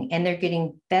training, and they're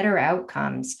getting better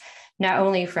outcomes, not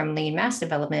only from lean mass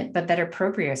development, but better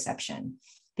proprioception,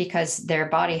 because their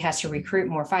body has to recruit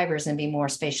more fibers and be more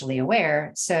spatially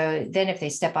aware. So then if they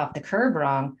step off the curb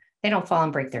wrong, they don't fall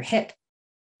and break their hip.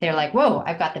 They're like, whoa,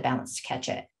 I've got the balance to catch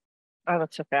it. Oh,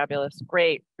 that's so fabulous.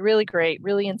 Great. Really great.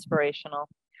 Really inspirational.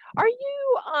 Are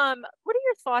you, what are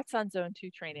your thoughts on zone 2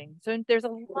 training? So there's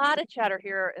a lot of chatter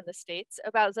here in the States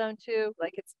about zone 2.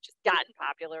 Like it's just gotten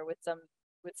popular with some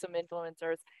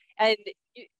influencers. And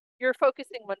you're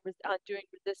focusing on doing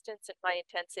resistance and high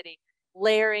intensity,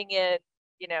 layering in,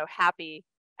 happy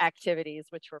activities,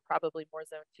 which were probably more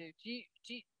zone 2.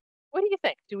 What do you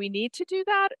think? Do we need to do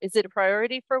that? Is it a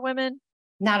priority for women?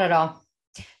 Not at all.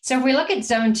 So if we look at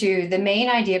zone 2, the main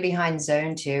idea behind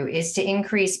zone 2 is to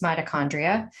increase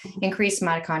mitochondria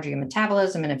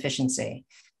metabolism and efficiency.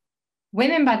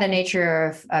 Women, by the nature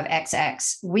of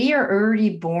XX, we are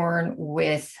already born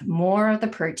with more of the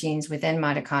proteins within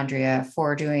mitochondria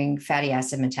for doing fatty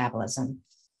acid metabolism.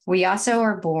 We also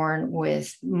are born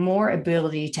with more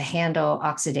ability to handle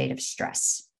oxidative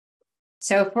stress.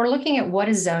 So if we're looking at what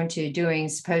is zone 2 doing,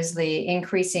 supposedly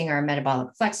increasing our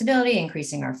metabolic flexibility,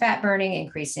 increasing our fat burning,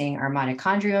 increasing our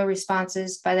mitochondrial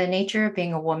responses, by the nature of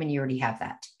being a woman, you already have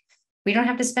that. We don't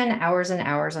have to spend hours and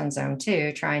hours on zone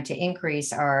 2 trying to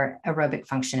increase our aerobic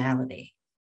functionality.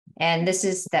 And this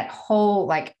is that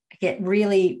whole, I get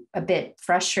really a bit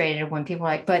frustrated when people are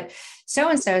like, but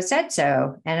so-and-so said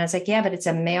so. And I was like, yeah, but it's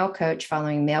a male coach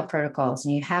following male protocols.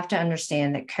 And you have to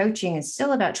understand that coaching is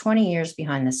still about 20 years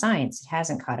behind the science. It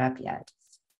hasn't caught up yet.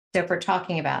 So if we're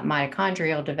talking about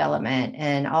mitochondrial development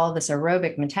and all this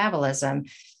aerobic metabolism,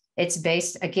 it's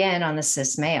based, again, on the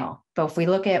cis male. But if we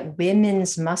look at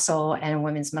women's muscle and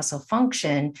women's muscle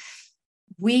function,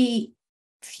 we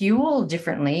fuel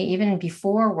differently even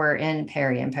before we're in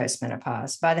peri and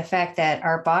post-menopause by the fact that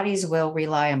our bodies will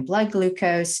rely on blood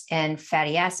glucose and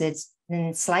fatty acids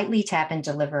and slightly tap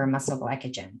into liver and muscle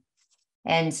glycogen.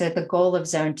 And so the goal of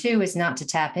zone 2 is not to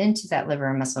tap into that liver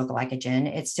and muscle glycogen,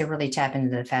 it's to really tap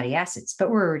into the fatty acids,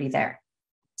 but we're already there.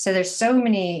 So there's so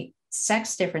many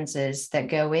sex differences that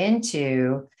go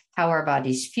into how our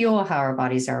bodies fuel, how our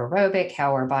bodies are aerobic,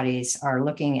 how our bodies are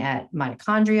looking at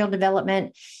mitochondrial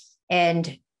development.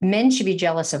 And men should be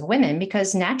jealous of women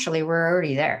because naturally we're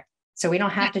already there. So we don't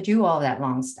have to do all that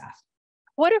long stuff.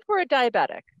 What if we're a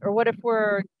diabetic, or what if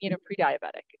we're,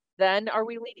 pre-diabetic? Then are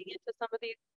we leaning into some of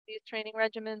these training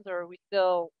regimens, or are we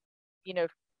still,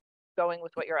 going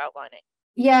with what you're outlining?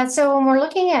 Yeah. So when we're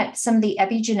looking at some of the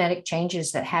epigenetic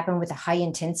changes that happen with a high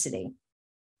intensity,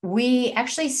 we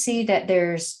actually see that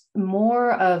there's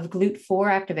more of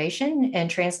GLUT4 activation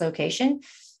and translocation.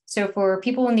 So for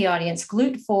people in the audience,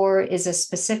 GLUT4 is a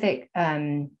specific,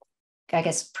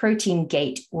 protein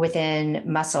gate within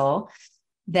muscle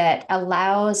that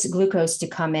allows glucose to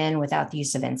come in without the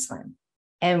use of insulin.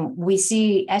 And we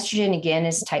see estrogen, again,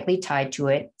 is tightly tied to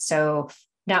it. So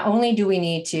not only do we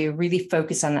need to really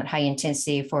focus on that high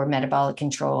intensity for metabolic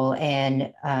control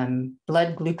and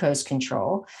blood glucose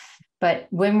control, but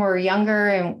when we're younger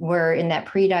and we're in that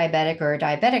pre-diabetic or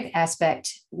diabetic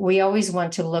aspect, we always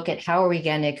want to look at how are we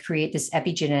going to create this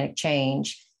epigenetic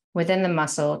change within the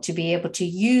muscle to be able to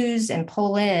use and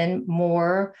pull in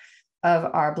more of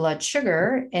our blood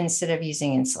sugar instead of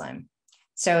using insulin.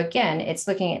 So again, it's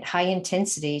looking at high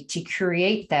intensity to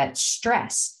create that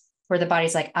stress where the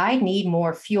body's like, I need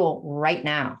more fuel right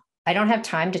now. I don't have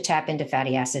time to tap into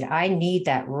fatty acid. I need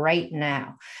that right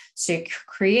now. So it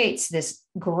creates this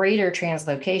greater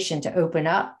translocation to open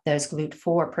up those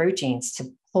GLUT4 proteins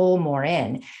to pull more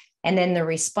in. And then the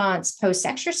response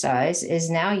post-exercise is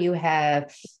now you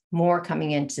have more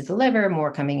coming into the liver,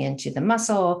 more coming into the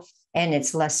muscle, and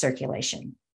it's less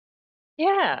circulation.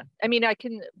 Yeah. I mean,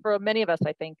 for many of us,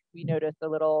 I think we notice a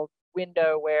little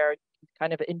window where you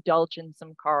kind of indulge in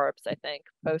some carbs, I think,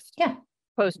 post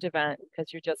event,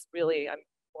 because you're just really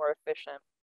more efficient.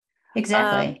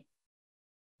 Exactly.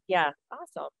 Yeah.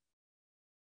 Awesome.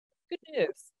 Good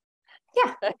news.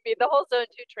 Yeah. I mean, the whole zone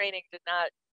 2 training did not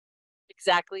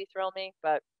exactly thrill me,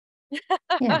 but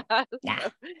yeah.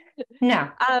 No.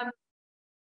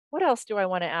 What else do I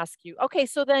want to ask you? Okay,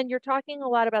 so then you're talking a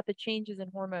lot about the changes in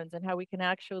hormones and how we can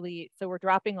actually, so we're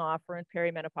dropping off, we're in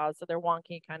perimenopause, so they're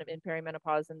wonky kind of in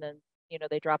perimenopause, and then,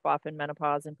 they drop off in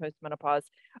menopause and postmenopause.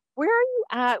 Where are you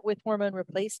at with hormone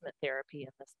replacement therapy in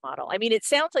this model? I mean, it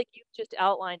sounds like you've just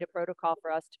outlined a protocol for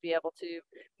us to be able to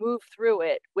move through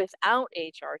it without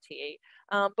HRT.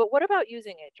 But what about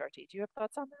using HRT? Do you have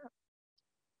thoughts on that?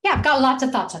 Yeah, I've got lots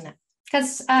of thoughts on that.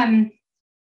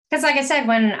 Because like I said,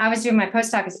 when I was doing my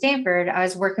postdoc at Stanford, I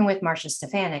was working with Marcia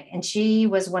Stefanik, and she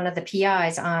was one of the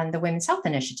PIs on the Women's Health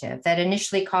Initiative that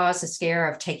initially caused the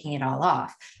scare of taking it all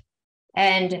off.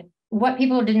 And what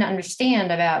people didn't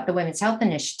understand about the Women's Health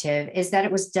Initiative is that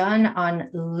it was done on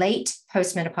late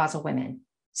postmenopausal women.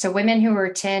 So women who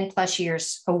were 10 plus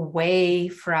years away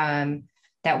from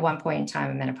that one point in time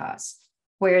of menopause.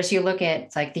 Whereas you look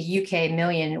at like the UK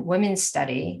Million Women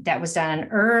study that was done on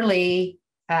early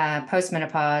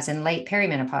postmenopause and late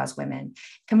perimenopause women,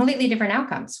 completely different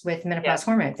outcomes with menopause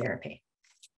hormone therapy.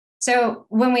 So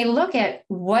when we look at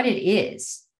what it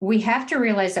is, we have to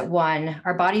realize that one,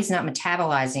 our body's not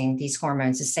metabolizing these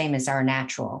hormones the same as our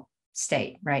natural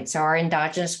state, right? So our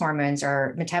endogenous hormones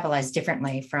are metabolized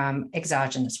differently from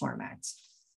exogenous hormones.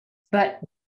 But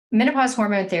menopause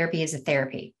hormone therapy is a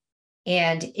therapy,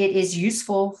 and it is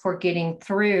useful for getting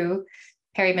through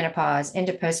perimenopause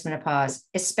into postmenopause,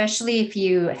 especially if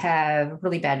you have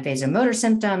really bad vasomotor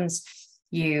symptoms,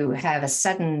 you have a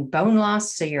sudden bone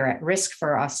loss, so you're at risk for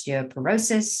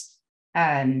osteoporosis.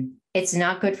 It's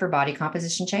not good for body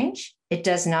composition change. It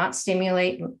does not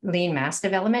stimulate lean mass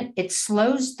development. It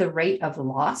slows the rate of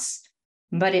loss,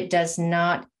 but it does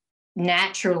not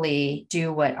naturally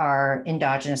do what our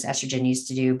endogenous estrogen used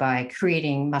to do by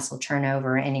creating muscle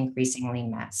turnover and increasing lean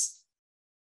mass.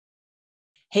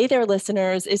 Hey there,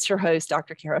 listeners. It's your host,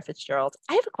 Dr. Kara Fitzgerald.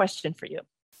 I have a question for you.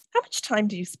 How much time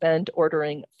do you spend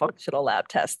ordering functional lab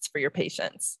tests for your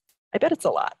patients? I bet it's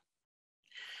a lot.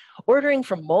 Ordering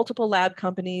from multiple lab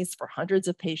companies for hundreds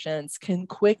of patients can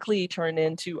quickly turn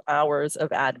into hours of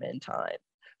admin time.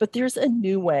 But there's a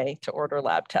new way to order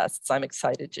lab tests I'm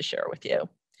excited to share with you.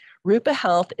 Rupa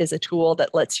Health is a tool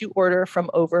that lets you order from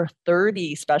over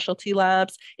 30 specialty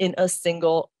labs in a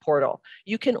single portal.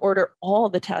 You can order all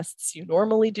the tests you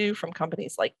normally do from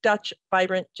companies like Dutch,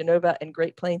 Vibrant, Genova, and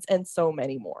Great Plains, and so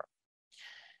many more.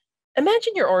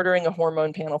 Imagine you're ordering a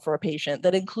hormone panel for a patient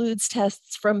that includes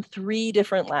tests from 3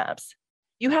 different labs.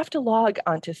 You have to log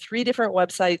onto 3 different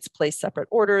websites, place separate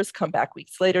orders, come back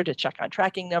weeks later to check on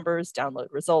tracking numbers, download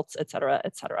results, et cetera,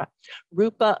 et cetera.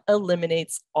 Rupa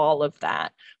eliminates all of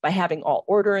that by having all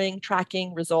ordering,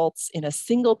 tracking, results in a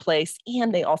single place,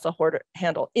 and they also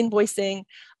handle invoicing,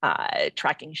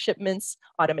 tracking shipments,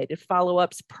 automated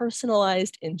follow-ups,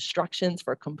 personalized instructions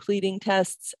for completing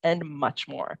tests, and much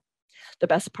more. The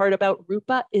best part about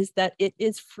Rupa is that it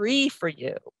is free for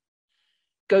you.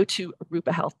 Go to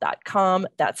rupahealth.com,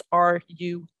 that's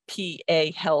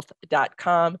RUPA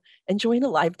health.com, and join a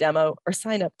live demo or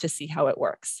sign up to see how it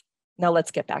works. Now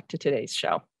let's get back to today's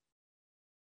show.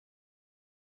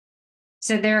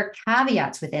 So there are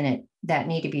caveats within it that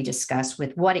need to be discussed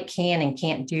with what it can and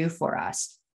can't do for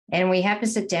us. And we have to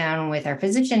sit down with our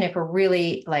physician if we're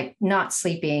really like not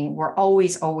sleeping, we're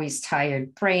always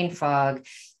tired, brain fog,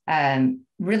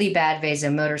 really bad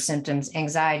vasomotor symptoms,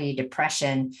 anxiety,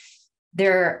 depression.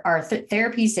 There are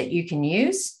therapies that you can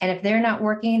use. And if they're not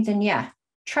working, then yeah,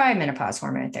 try menopause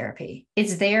hormone therapy.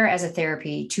 It's there as a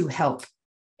therapy to help.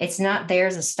 It's not there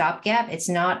as a stopgap. It's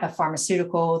not a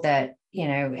pharmaceutical that,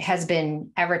 has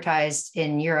been advertised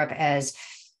in Europe as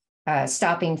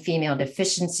stopping female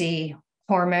deficiency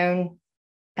hormone.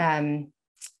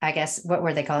 I guess, what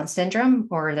were they calling syndrome,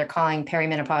 or they're calling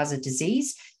perimenopause a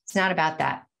disease. It's not about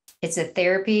that. It's a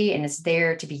therapy, and it's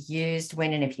there to be used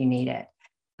when and if you need it.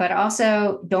 But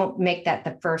also don't make that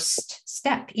the first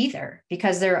step either,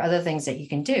 because there are other things that you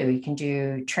can do. You can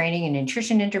do training and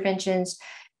nutrition interventions.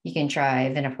 You can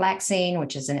try venlafaxine,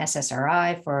 which is an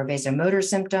SSRI for vasomotor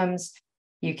symptoms.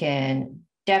 You can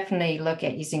definitely look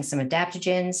at using some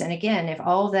adaptogens. And again, if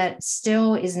all that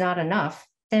still is not enough,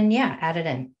 then yeah, add it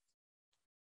in.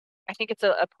 I think it's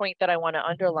a point that I want to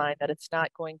underline, that it's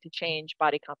not going to change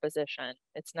body composition.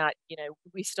 It's not,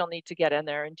 we still need to get in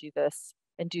there and do this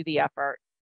and do the effort.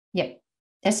 Yeah,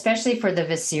 especially for the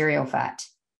visceral fat.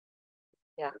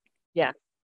 Yeah, yeah.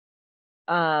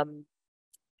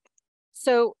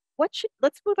 So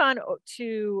let's move on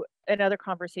to another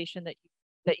conversation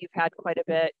that you've had quite a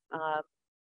bit.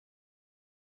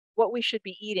 What we should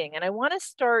be eating, and I want to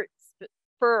start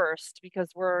first because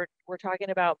we're talking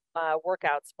about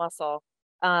workouts, muscle,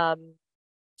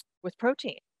 with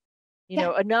protein.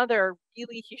 Another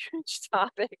really huge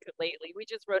topic lately. We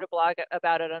just wrote a blog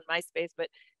about it on MySpace, but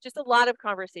just a lot of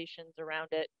conversations around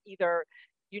it. Either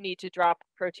you need to drop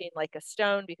protein like a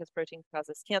stone because protein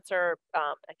causes cancer.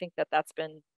 I think that's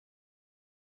been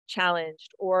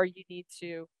challenged, or you need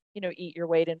to, eat your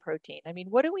weight in protein. I mean,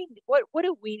 what do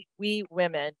we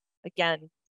women, again,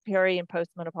 peri and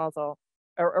postmenopausal,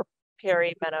 or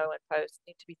peri, meno, and post,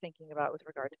 need to be thinking about with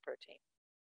regard to protein?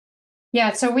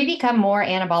 Yeah, so we become more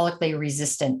anabolically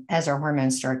resistant as our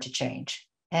hormones start to change.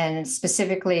 And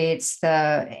specifically, it's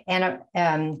the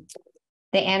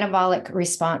anabolic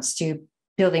response to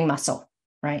building muscle,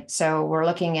 right? So we're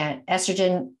looking at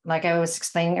estrogen, like I was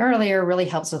explaining earlier, really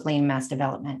helps with lean mass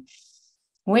development.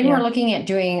 When we're looking at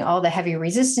doing all the heavy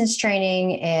resistance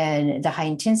training and the high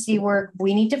intensity work,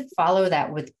 we need to follow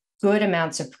that with good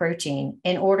amounts of protein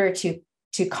in order to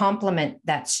complement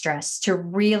that stress, to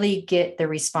really get the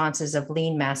responses of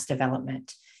lean mass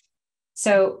development.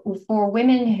 So for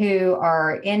women who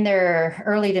are in their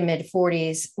early to mid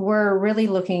 40s, we're really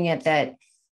looking at that.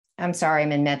 I'm sorry,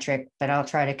 I'm in metric, but I'll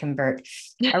try to convert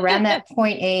around that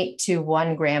 0.8 to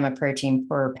 1 gram of protein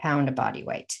per pound of body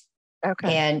weight.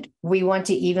 Okay. And we want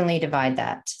to evenly divide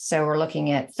that. So we're looking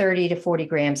at 30 to 40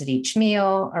 grams at each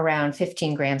meal, around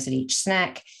 15 grams at each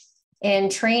snack.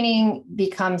 And training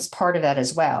becomes part of that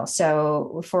as well.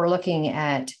 So if we're looking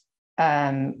at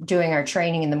doing our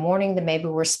training in the morning, then maybe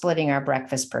we're splitting our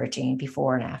breakfast protein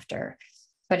before and after.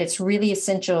 But it's really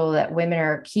essential that women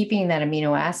are keeping that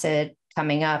amino acid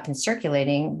coming up and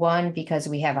circulating. One, because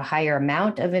we have a higher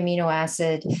amount of amino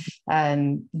acid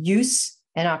use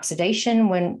and oxidation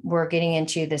when we're getting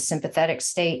into the sympathetic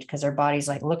state, because our body's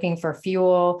like looking for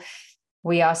fuel.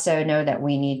 We also know that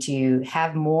we need to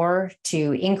have more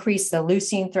to increase the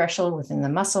leucine threshold within the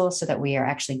muscle so that we are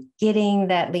actually getting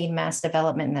that lean mass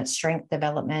development and that strength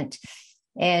development.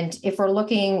 And if we're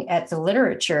looking at the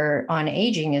literature on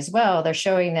aging as well, they're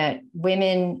showing that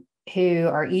women who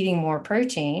are eating more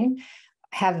protein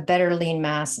have better lean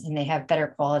mass and they have better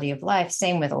quality of life.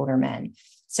 Same with older men.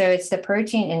 So it's the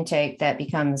protein intake that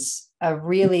becomes a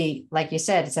really, like you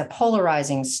said, it's a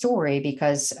polarizing story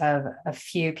because of a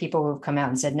few people who've come out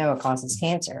and said, no, it causes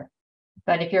cancer.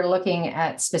 But if you're looking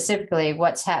at specifically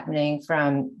what's happening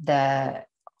from the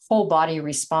whole body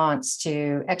response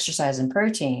to exercise and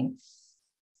protein,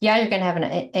 yeah, you're going to have an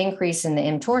increase in the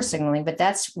mTOR signaling, but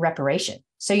that's reparation.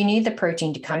 So you need the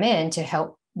protein to come in to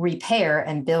help repair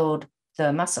and build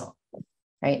the muscle,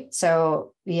 right?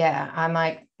 So yeah, I'm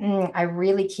like, I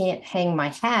really can't hang my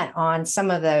hat on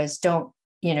some of those.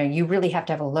 You really have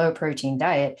to have a low protein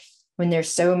diet when there's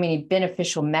so many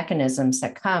beneficial mechanisms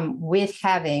that come with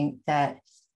having that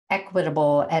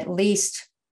equitable, at least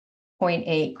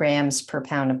 0.8 grams per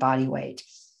pound of body weight,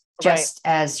 just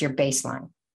as your baseline.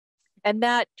 And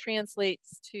that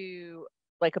translates to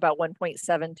like about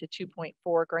 1.7 to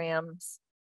 2.4 grams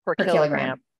per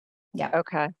kilogram. Yeah.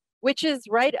 Okay. Which is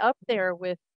right up there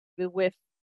with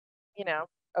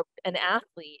an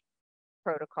athlete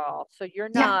protocol. So you're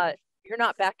not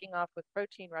backing off with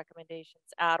protein recommendations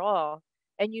at all.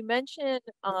 And you mentioned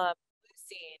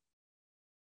leucine.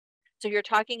 So you're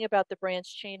talking about the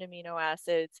branched chain amino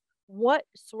acids. What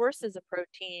sources of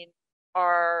protein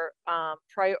are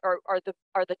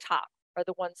the top, are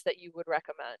the ones that you would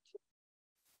recommend?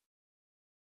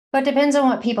 But it depends on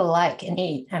what people like and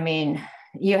eat. I mean,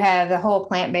 you have the whole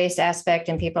plant-based aspect,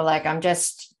 and people are like, I'm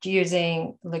just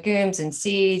using legumes and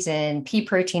seeds and pea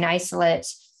protein isolate.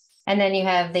 And then you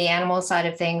have the animal side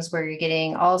of things where you're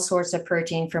getting all sorts of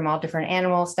protein from all different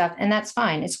animal stuff. And that's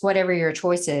fine. It's whatever your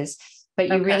choice is. But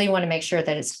you really want to make sure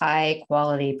that it's high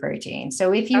quality protein.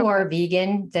 So if you are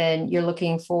vegan, then you're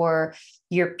looking for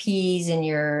your peas and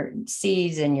your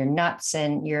seeds and your nuts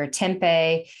and your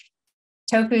tempeh.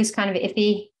 Tofu is kind of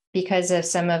iffy because of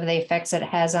some of the effects that it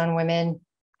has on women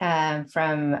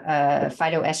from a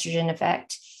phytoestrogen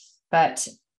effect. But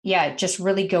yeah, just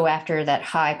really go after that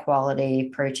high quality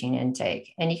protein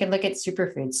intake. And you can look at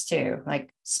superfoods too,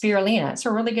 like spirulina. It's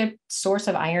a really good source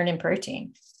of iron and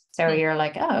protein. So you're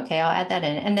like, oh, okay, I'll add that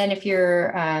in. And then if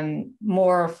you're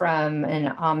more from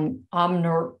an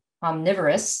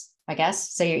omnivorous, I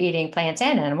guess, so you're eating plants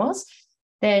and animals,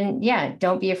 then yeah,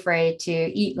 don't be afraid to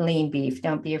eat lean beef.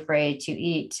 Don't be afraid to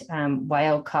eat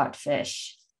wild caught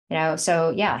fish.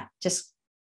 So yeah, just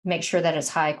make sure that it's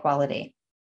high quality.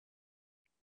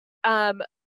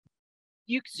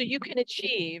 You can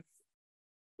achieve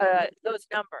those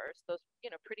numbers, those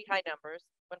pretty high numbers,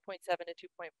 1.7 to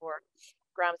 2.4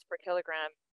 grams per kilogram,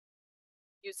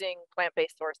 using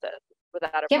plant-based sources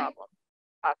without a problem.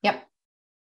 Awesome. Yep,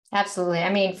 absolutely. I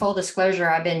mean, full disclosure,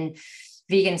 I've been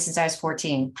vegan since I was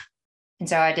 14. And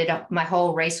so I did my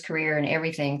whole race career and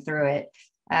everything through it.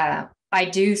 I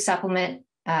do supplement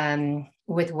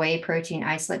with whey protein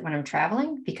isolate when I'm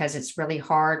traveling, because it's really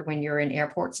hard when you're in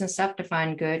airports and stuff to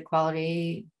find good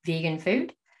quality vegan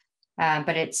food.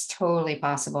 But it's totally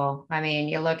possible. I mean,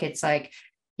 it's like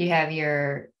you have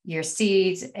your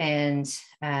seeds and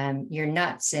your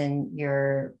nuts and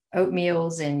your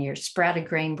oatmeals and your sprouted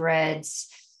grain breads,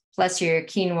 plus your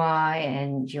quinoa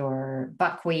and your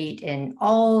buckwheat and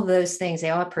all those things. They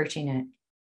all have protein in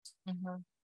it.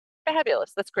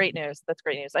 Fabulous. That's great news. That's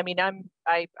great news. I mean, I'm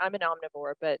an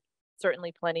omnivore, but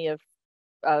certainly plenty of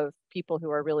people who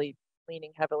are really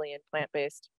leaning heavily in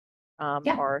plant-based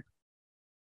are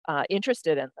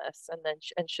interested in this,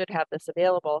 and should have this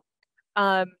available.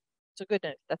 So good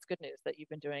news. That's good news that you've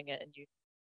been doing it and you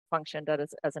functioned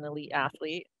as an elite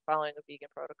athlete following a vegan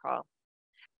protocol.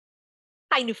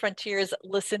 Hi, New Frontiers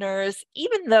listeners.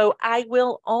 Even though I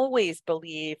will always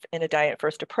believe in a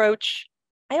diet-first approach,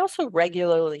 I also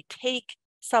regularly take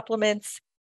supplements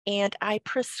and I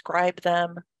prescribe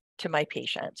them to my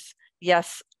patients.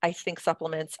 Yes, I think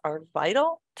supplements are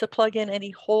vital to plug in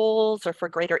any holes or for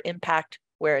greater impact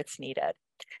where it's needed.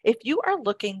 If you are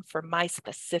looking for my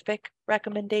specific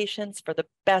recommendations for the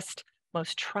best,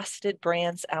 most trusted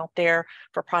brands out there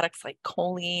for products like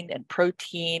choline and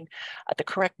protein, the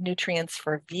correct nutrients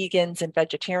for vegans and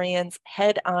vegetarians,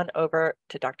 head on over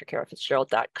to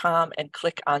drkfitzgerald.com and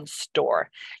click on store.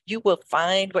 You will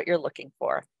find what you're looking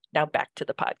for. Now back to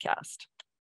the podcast.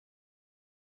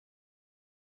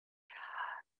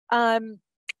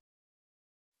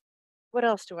 What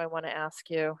else do I want to ask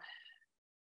you?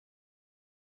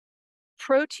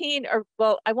 Protein,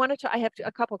 I have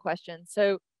a couple questions.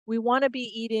 So we want to be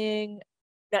eating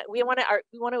that. We want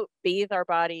to bathe our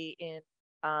body in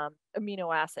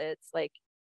amino acids, like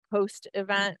post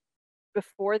event,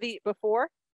 before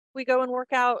we go and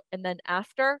work out, and then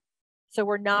after. So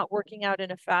we're not working out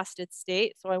in a fasted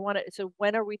state. So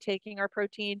when are we taking our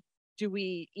protein? Do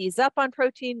we ease up on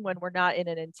protein when we're not in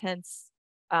an intense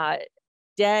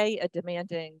day, a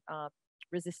demanding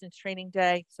resistance training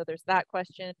day? So there's that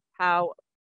question. How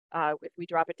if we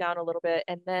drop it down a little bit,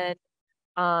 and then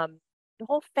the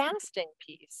whole fasting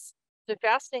piece. So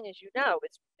fasting, as you know,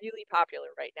 is really popular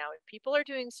right now, and people are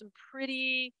doing some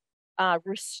pretty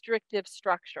restrictive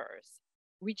structures.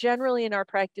 We generally in our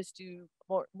practice do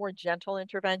more gentle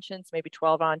interventions, maybe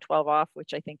 12 on, 12 off,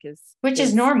 which I think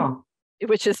is normal.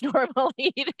 Which is normal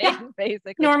eating,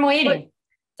 basically. Normal eating.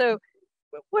 So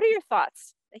what are your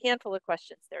thoughts? A handful of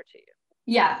questions there to you.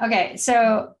 Yeah. Okay.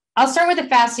 So I'll start with the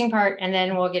fasting part and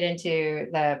then we'll get into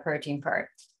the protein part.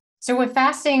 So with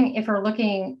fasting, if we're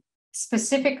looking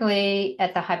specifically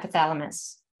at the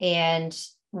hypothalamus, and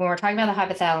when we're talking about the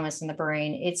hypothalamus in the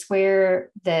brain, it's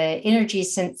where the energy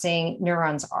sensing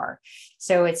neurons are.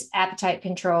 So it's appetite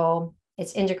control,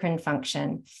 it's endocrine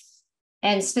function.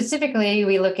 And specifically,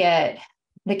 we look at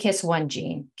the KISS1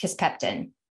 gene,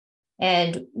 kisspeptin.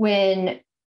 And when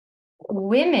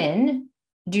women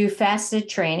do fasted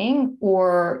training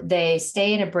or they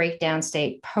stay in a breakdown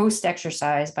state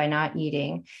post-exercise by not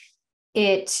eating,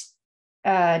 it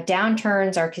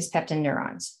downturns our kisspeptin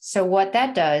neurons. So what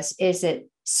that does is it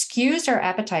skews our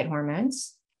appetite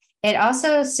hormones. It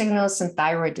also signals some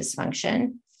thyroid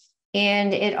dysfunction,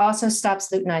 and it also stops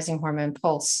luteinizing hormone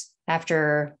pulse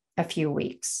after a few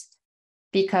weeks.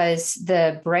 because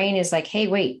the brain is like, hey,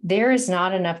 wait, there is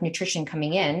not enough nutrition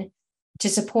coming in to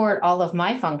support all of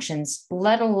my functions,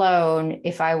 let alone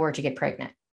if I were to get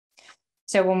pregnant.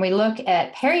 So when we look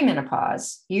at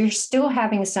perimenopause, you're still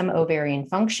having some ovarian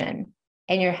function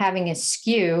and you're having a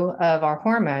skew of our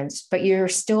hormones, but you're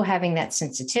still having that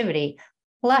sensitivity.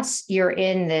 Plus, you're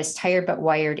in this tired but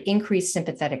wired, increased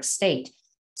sympathetic state.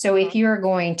 So if you're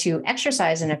going to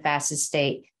exercise in a fasted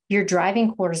state, you're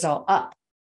driving cortisol up.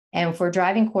 And if we're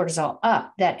driving cortisol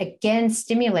up, that again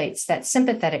stimulates that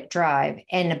sympathetic drive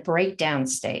and a breakdown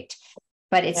state.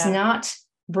 But it's not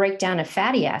breakdown of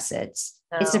fatty acids.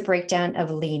 No. It's a breakdown of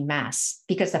lean mass,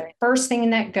 because the first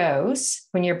thing that goes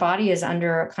when your body is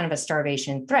under kind of a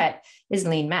starvation threat is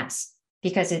lean mass,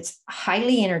 because it's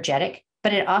highly energetic,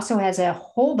 but it also has a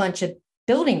whole bunch of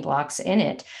building blocks in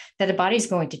it that the body's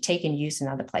going to take and use in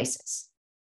other places.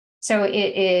 So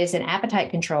it is an appetite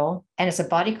control and it's a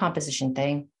body composition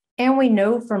thing. And we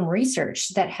know from research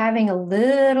that having a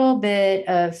little bit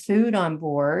of food on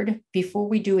board before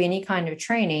we do any kind of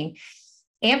training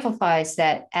amplifies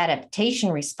that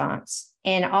adaptation response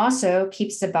and also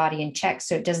keeps the body in check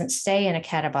so it doesn't stay in a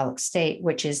catabolic state,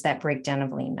 which is that breakdown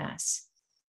of lean mass.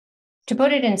 To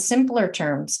put it in simpler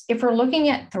terms, if we're looking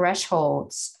at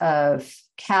thresholds of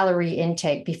calorie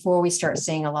intake before we start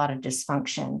seeing a lot of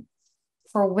dysfunction,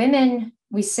 for women,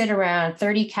 we sit around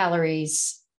 30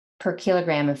 calories per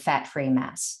kilogram of fat-free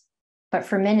mass, but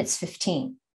for men, it's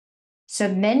 15. So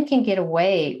men can get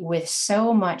away with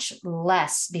so much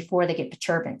less before they get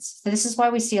perturbance. So this is why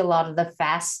we see a lot of the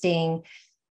fasting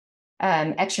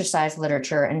exercise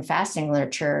literature and fasting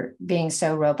literature being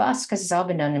so robust, because it's all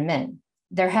been done in men.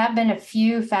 There have been a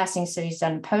few fasting studies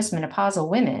done in postmenopausal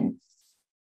women,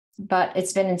 but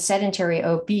it's been in sedentary,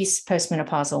 obese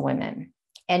postmenopausal women.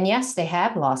 And yes, they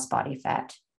have lost body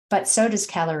fat, but so does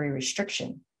calorie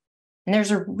restriction. And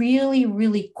there's a really,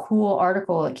 really cool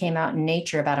article that came out in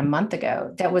Nature about a month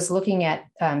ago that was looking at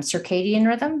circadian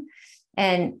rhythm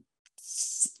and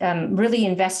really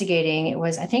investigating.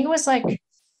 I think it was like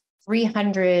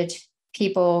 300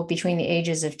 people between the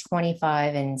ages of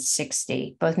 25 and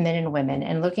 60, both men and women,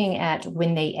 and looking at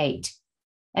when they ate.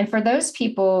 And for those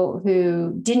people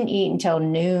who didn't eat until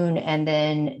noon and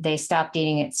then they stopped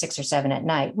eating at 6 or 7 at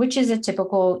night, which is a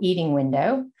typical eating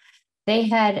window, they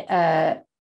had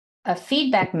a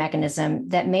feedback mechanism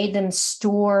that made them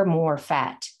store more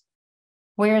fat.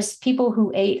 Whereas people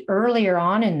who ate earlier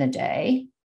on in the day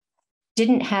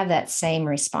didn't have that same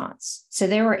response. So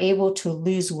they were able to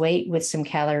lose weight with some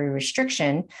calorie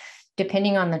restriction,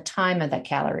 depending on the time of that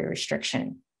calorie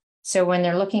restriction. So when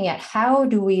they're looking at how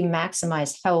do we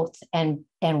maximize health and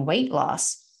weight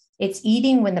loss, it's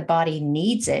eating when the body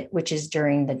needs it, which is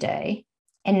during the day,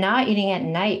 and not eating at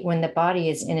night when the body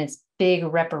is in its big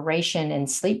reparation and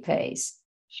sleep phase.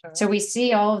 Sure. So we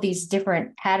see all of these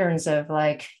different patterns of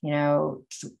 20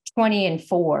 and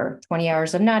 4, 20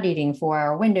 hours of not eating,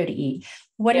 4-hour window to eat.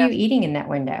 What are you eating in that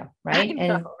window? Right.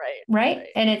 Right.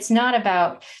 And it's not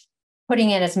about putting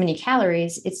in as many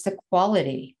calories. It's the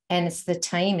quality and it's the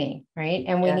timing. Right.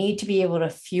 And we need to be able to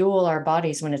fuel our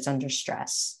bodies when it's under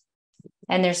stress.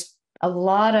 And there's a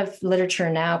lot of literature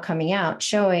now coming out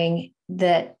showing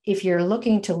that if you're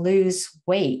looking to lose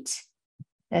weight,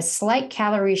 a slight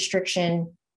calorie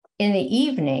restriction in the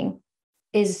evening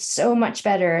is so much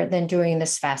better than doing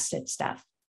this fasted stuff.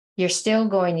 You're still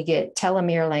going to get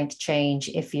telomere length change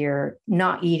if you're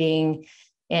not eating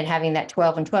and having that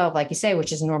 12 and 12, like you say,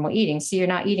 which is normal eating. So you're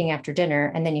not eating after dinner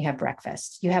and then you have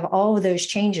breakfast. You have all of those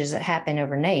changes that happen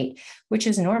overnight, which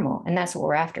is normal. And that's what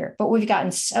we're after. But we've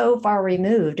gotten so far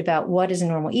removed about what is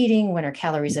normal eating, when are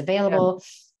calories available,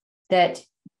 that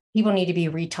people need to be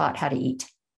retaught how to eat.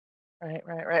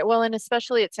 Right. Well, and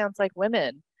especially it sounds like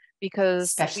women,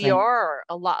 because we are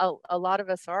a lot of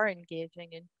us are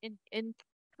engaging in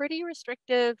pretty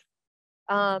restrictive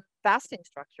fasting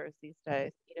structures these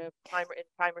days, time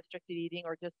restricted eating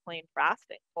or just plain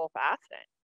fasting, full fasting.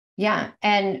 Yeah.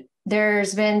 And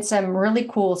there's been some really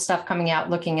cool stuff coming out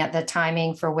looking at the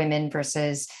timing for women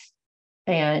versus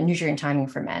nutrient timing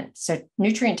for men. So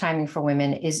nutrient timing for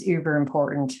women is uber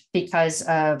important because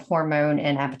of hormone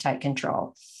and appetite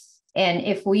control. And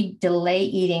if we delay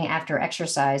eating after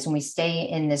exercise and we stay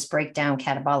in this breakdown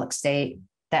catabolic state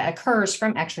that occurs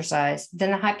from exercise,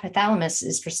 then the hypothalamus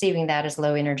is perceiving that as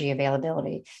low energy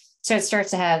availability. So it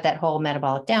starts to have that whole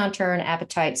metabolic downturn,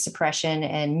 appetite suppression,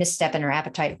 and misstep in our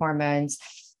appetite hormones.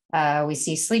 We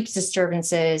see sleep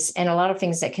disturbances and a lot of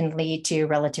things that can lead to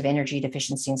relative energy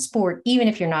deficiency in sport, even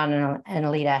if you're not an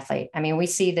elite athlete. I mean, we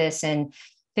see this in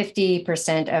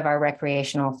 50% of our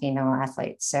recreational female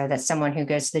athletes. So that's someone who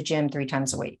goes to the gym 3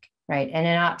 times a week, right? And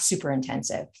they're not super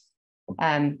intensive.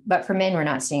 But for men, we're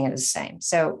not seeing it the same.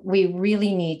 So we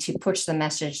really need to push the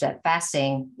message that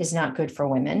fasting is not good for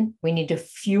women. We need to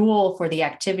fuel for the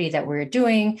activity that we're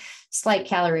doing, slight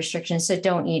calorie restrictions. So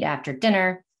don't eat after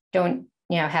dinner. Don't,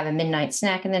 have a midnight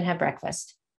snack and then have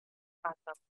breakfast.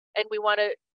 Awesome. And we want to,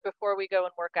 before we go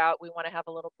and work out, we want to have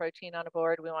a little protein on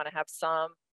board. We want to have some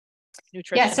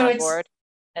nutrition on board.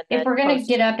 And if we're going to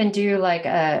get up and do like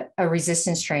a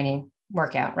resistance training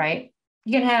workout, right?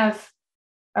 You can have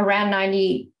around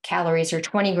 90 calories or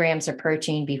 20 grams of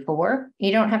protein before.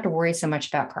 You don't have to worry so much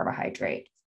about carbohydrate.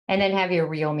 And then have your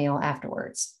real meal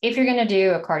afterwards. If you're going to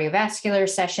do a cardiovascular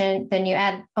session, then you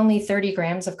add only 30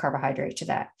 grams of carbohydrate to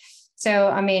that. So,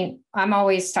 I mean, I'm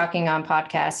always talking on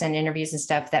podcasts and interviews and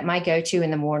stuff that my go-to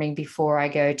in the morning before I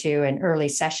go to an early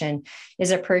session is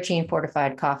a protein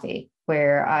fortified coffee,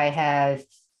 where I have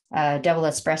a double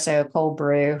espresso cold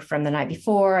brew from the night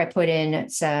before. I put in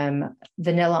some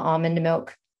vanilla almond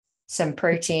milk, some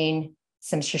protein,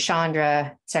 some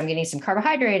shashandra. So I'm getting some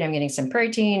carbohydrate, I'm getting some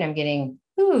protein, I'm getting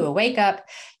a wake up,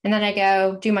 and then I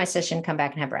go do my session, come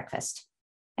back and have breakfast.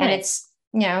 And it's,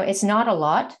 it's not a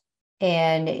lot,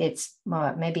 and it's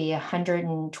maybe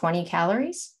 120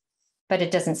 calories, but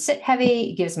it doesn't sit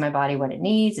heavy. It gives my body what it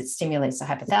needs. It stimulates the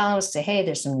hypothalamus to say, hey,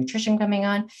 there's some nutrition coming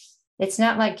on. It's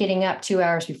not like getting up 2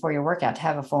 hours before your workout to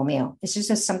have a full meal. It's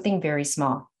just something very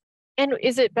small. And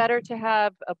is it better to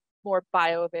have a more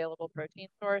bioavailable protein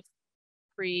source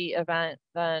pre-event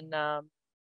than a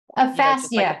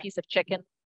fast, like a piece of chicken?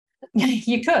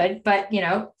 You could, but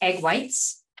egg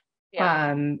whites.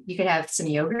 Yeah. You could have some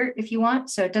yogurt if you want.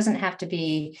 So it doesn't have to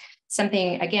be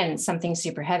something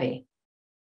super heavy.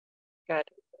 Good.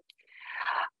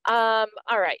 All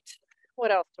right.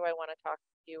 What else do I want to talk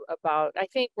to you about? I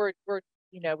think we're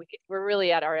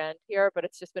really at our end here, but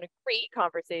it's just been a great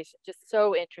conversation. Just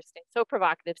so interesting, so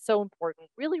provocative, so important,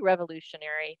 really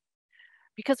revolutionary,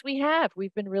 because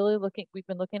we've been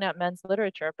looking at men's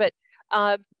literature, but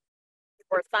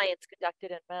or science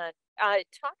conducted in men.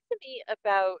 Talk to me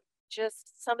about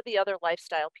just some of the other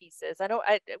lifestyle pieces. I know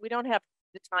we don't have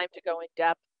the time to go in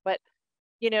depth, but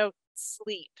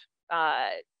sleep,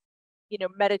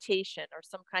 meditation, or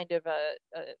some kind of a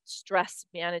stress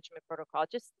management protocol,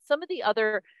 just some of the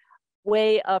other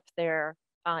way up there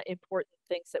important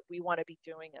things that we want to be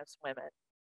doing as women.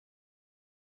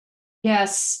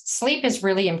 Yes, sleep is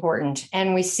really important.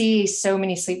 And we see so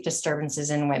many sleep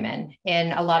disturbances in women.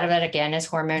 And a lot of it, again, is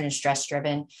hormone and stress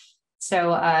driven.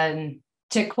 So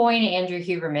to coin Andrew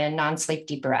Huberman, non-sleep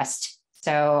deep rest.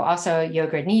 So also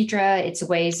yoga nidra, it's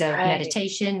ways of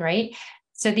meditation, right?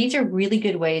 So these are really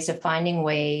good ways of finding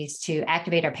ways to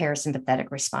activate our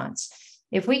parasympathetic response.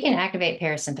 If we can activate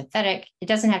parasympathetic, it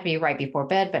doesn't have to be right before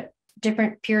bed, but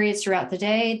different periods throughout the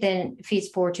day, then it feeds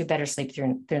forward to better sleep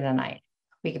through the night.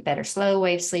 We get better slow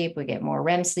wave sleep. We get more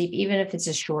REM sleep, even if it's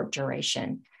a short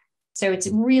duration. So it's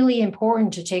really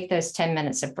important to take those 10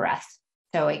 minutes of breath.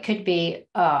 So it could be,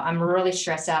 I'm really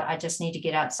stressed out. I just need to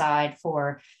get outside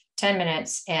for 10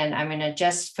 minutes and I'm going to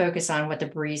just focus on what the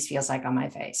breeze feels like on my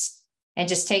face. And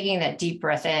just taking that deep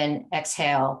breath in,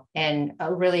 exhale, and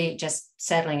really just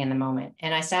settling in the moment.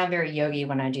 And I sound very yogi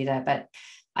when I do that, but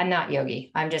I'm not yogi.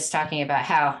 I'm just talking about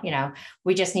how,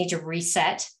 we just need to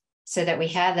reset so that we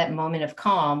have that moment of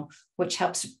calm, which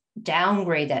helps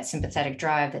downgrade that sympathetic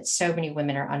drive that so many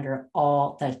women are under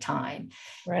all the time.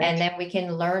 Right. And then we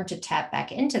can learn to tap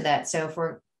back into that. So if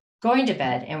we're going to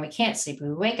bed and we can't sleep,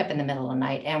 we wake up in the middle of the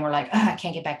night and we're like, I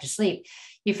can't get back to sleep.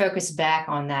 You focus back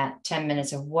on that 10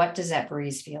 minutes of what does that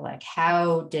breeze feel like?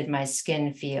 How did my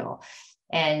skin feel?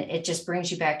 And it just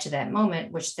brings you back to that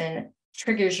moment, which then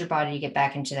triggers your body to get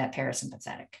back into that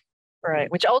parasympathetic.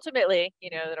 Right. Which ultimately,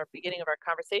 at our beginning of our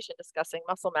conversation discussing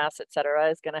muscle mass, et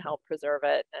cetera, is going to help preserve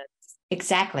it. And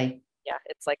exactly. Yeah.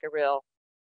 It's like a real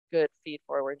good feed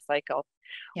forward cycle.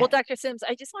 Yeah. Well, Dr. Sims,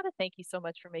 I just want to thank you so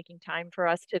much for making time for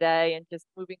us today and just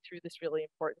moving through this really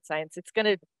important science. It's going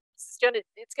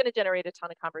to generate a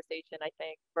ton of conversation, I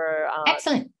think, for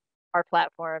excellent. Our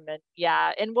platform. And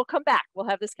and we'll come back. We'll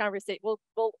have this conversation.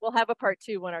 We'll have a part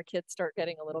 2 when our kids start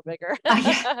getting a little bigger.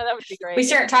 That would be great. We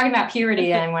start talking about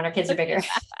puberty and when our kids are bigger.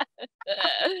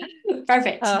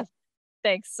 Perfect.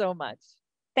 Thanks so much.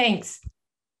 Thanks.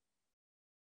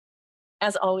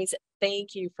 As always,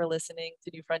 thank you for listening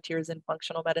to New Frontiers in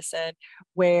Functional Medicine,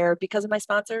 where because of my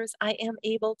sponsors, I am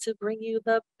able to bring you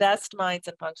the best minds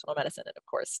in functional medicine. And of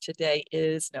course, today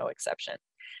is no exception.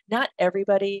 Not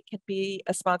everybody can be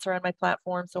a sponsor on my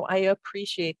platform, so I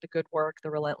appreciate the good work, the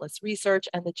relentless research,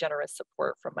 and the generous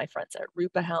support from my friends at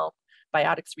Rupa Health,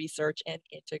 Biotics Research, and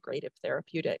Integrative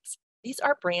Therapeutics. These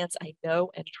are brands I know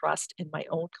and trust in my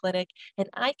own clinic, and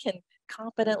I can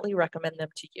confidently recommend them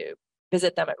to you.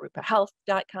 Visit them at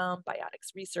rupahealth.com,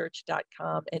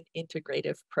 bioticsresearch.com, and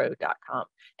integrativepro.com.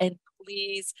 And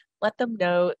please let them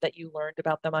know that you learned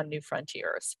about them on New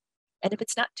Frontiers. And if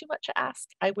it's not too much to ask,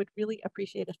 I would really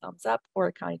appreciate a thumbs up or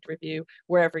a kind review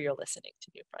wherever you're listening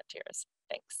to New Frontiers.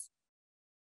 Thanks.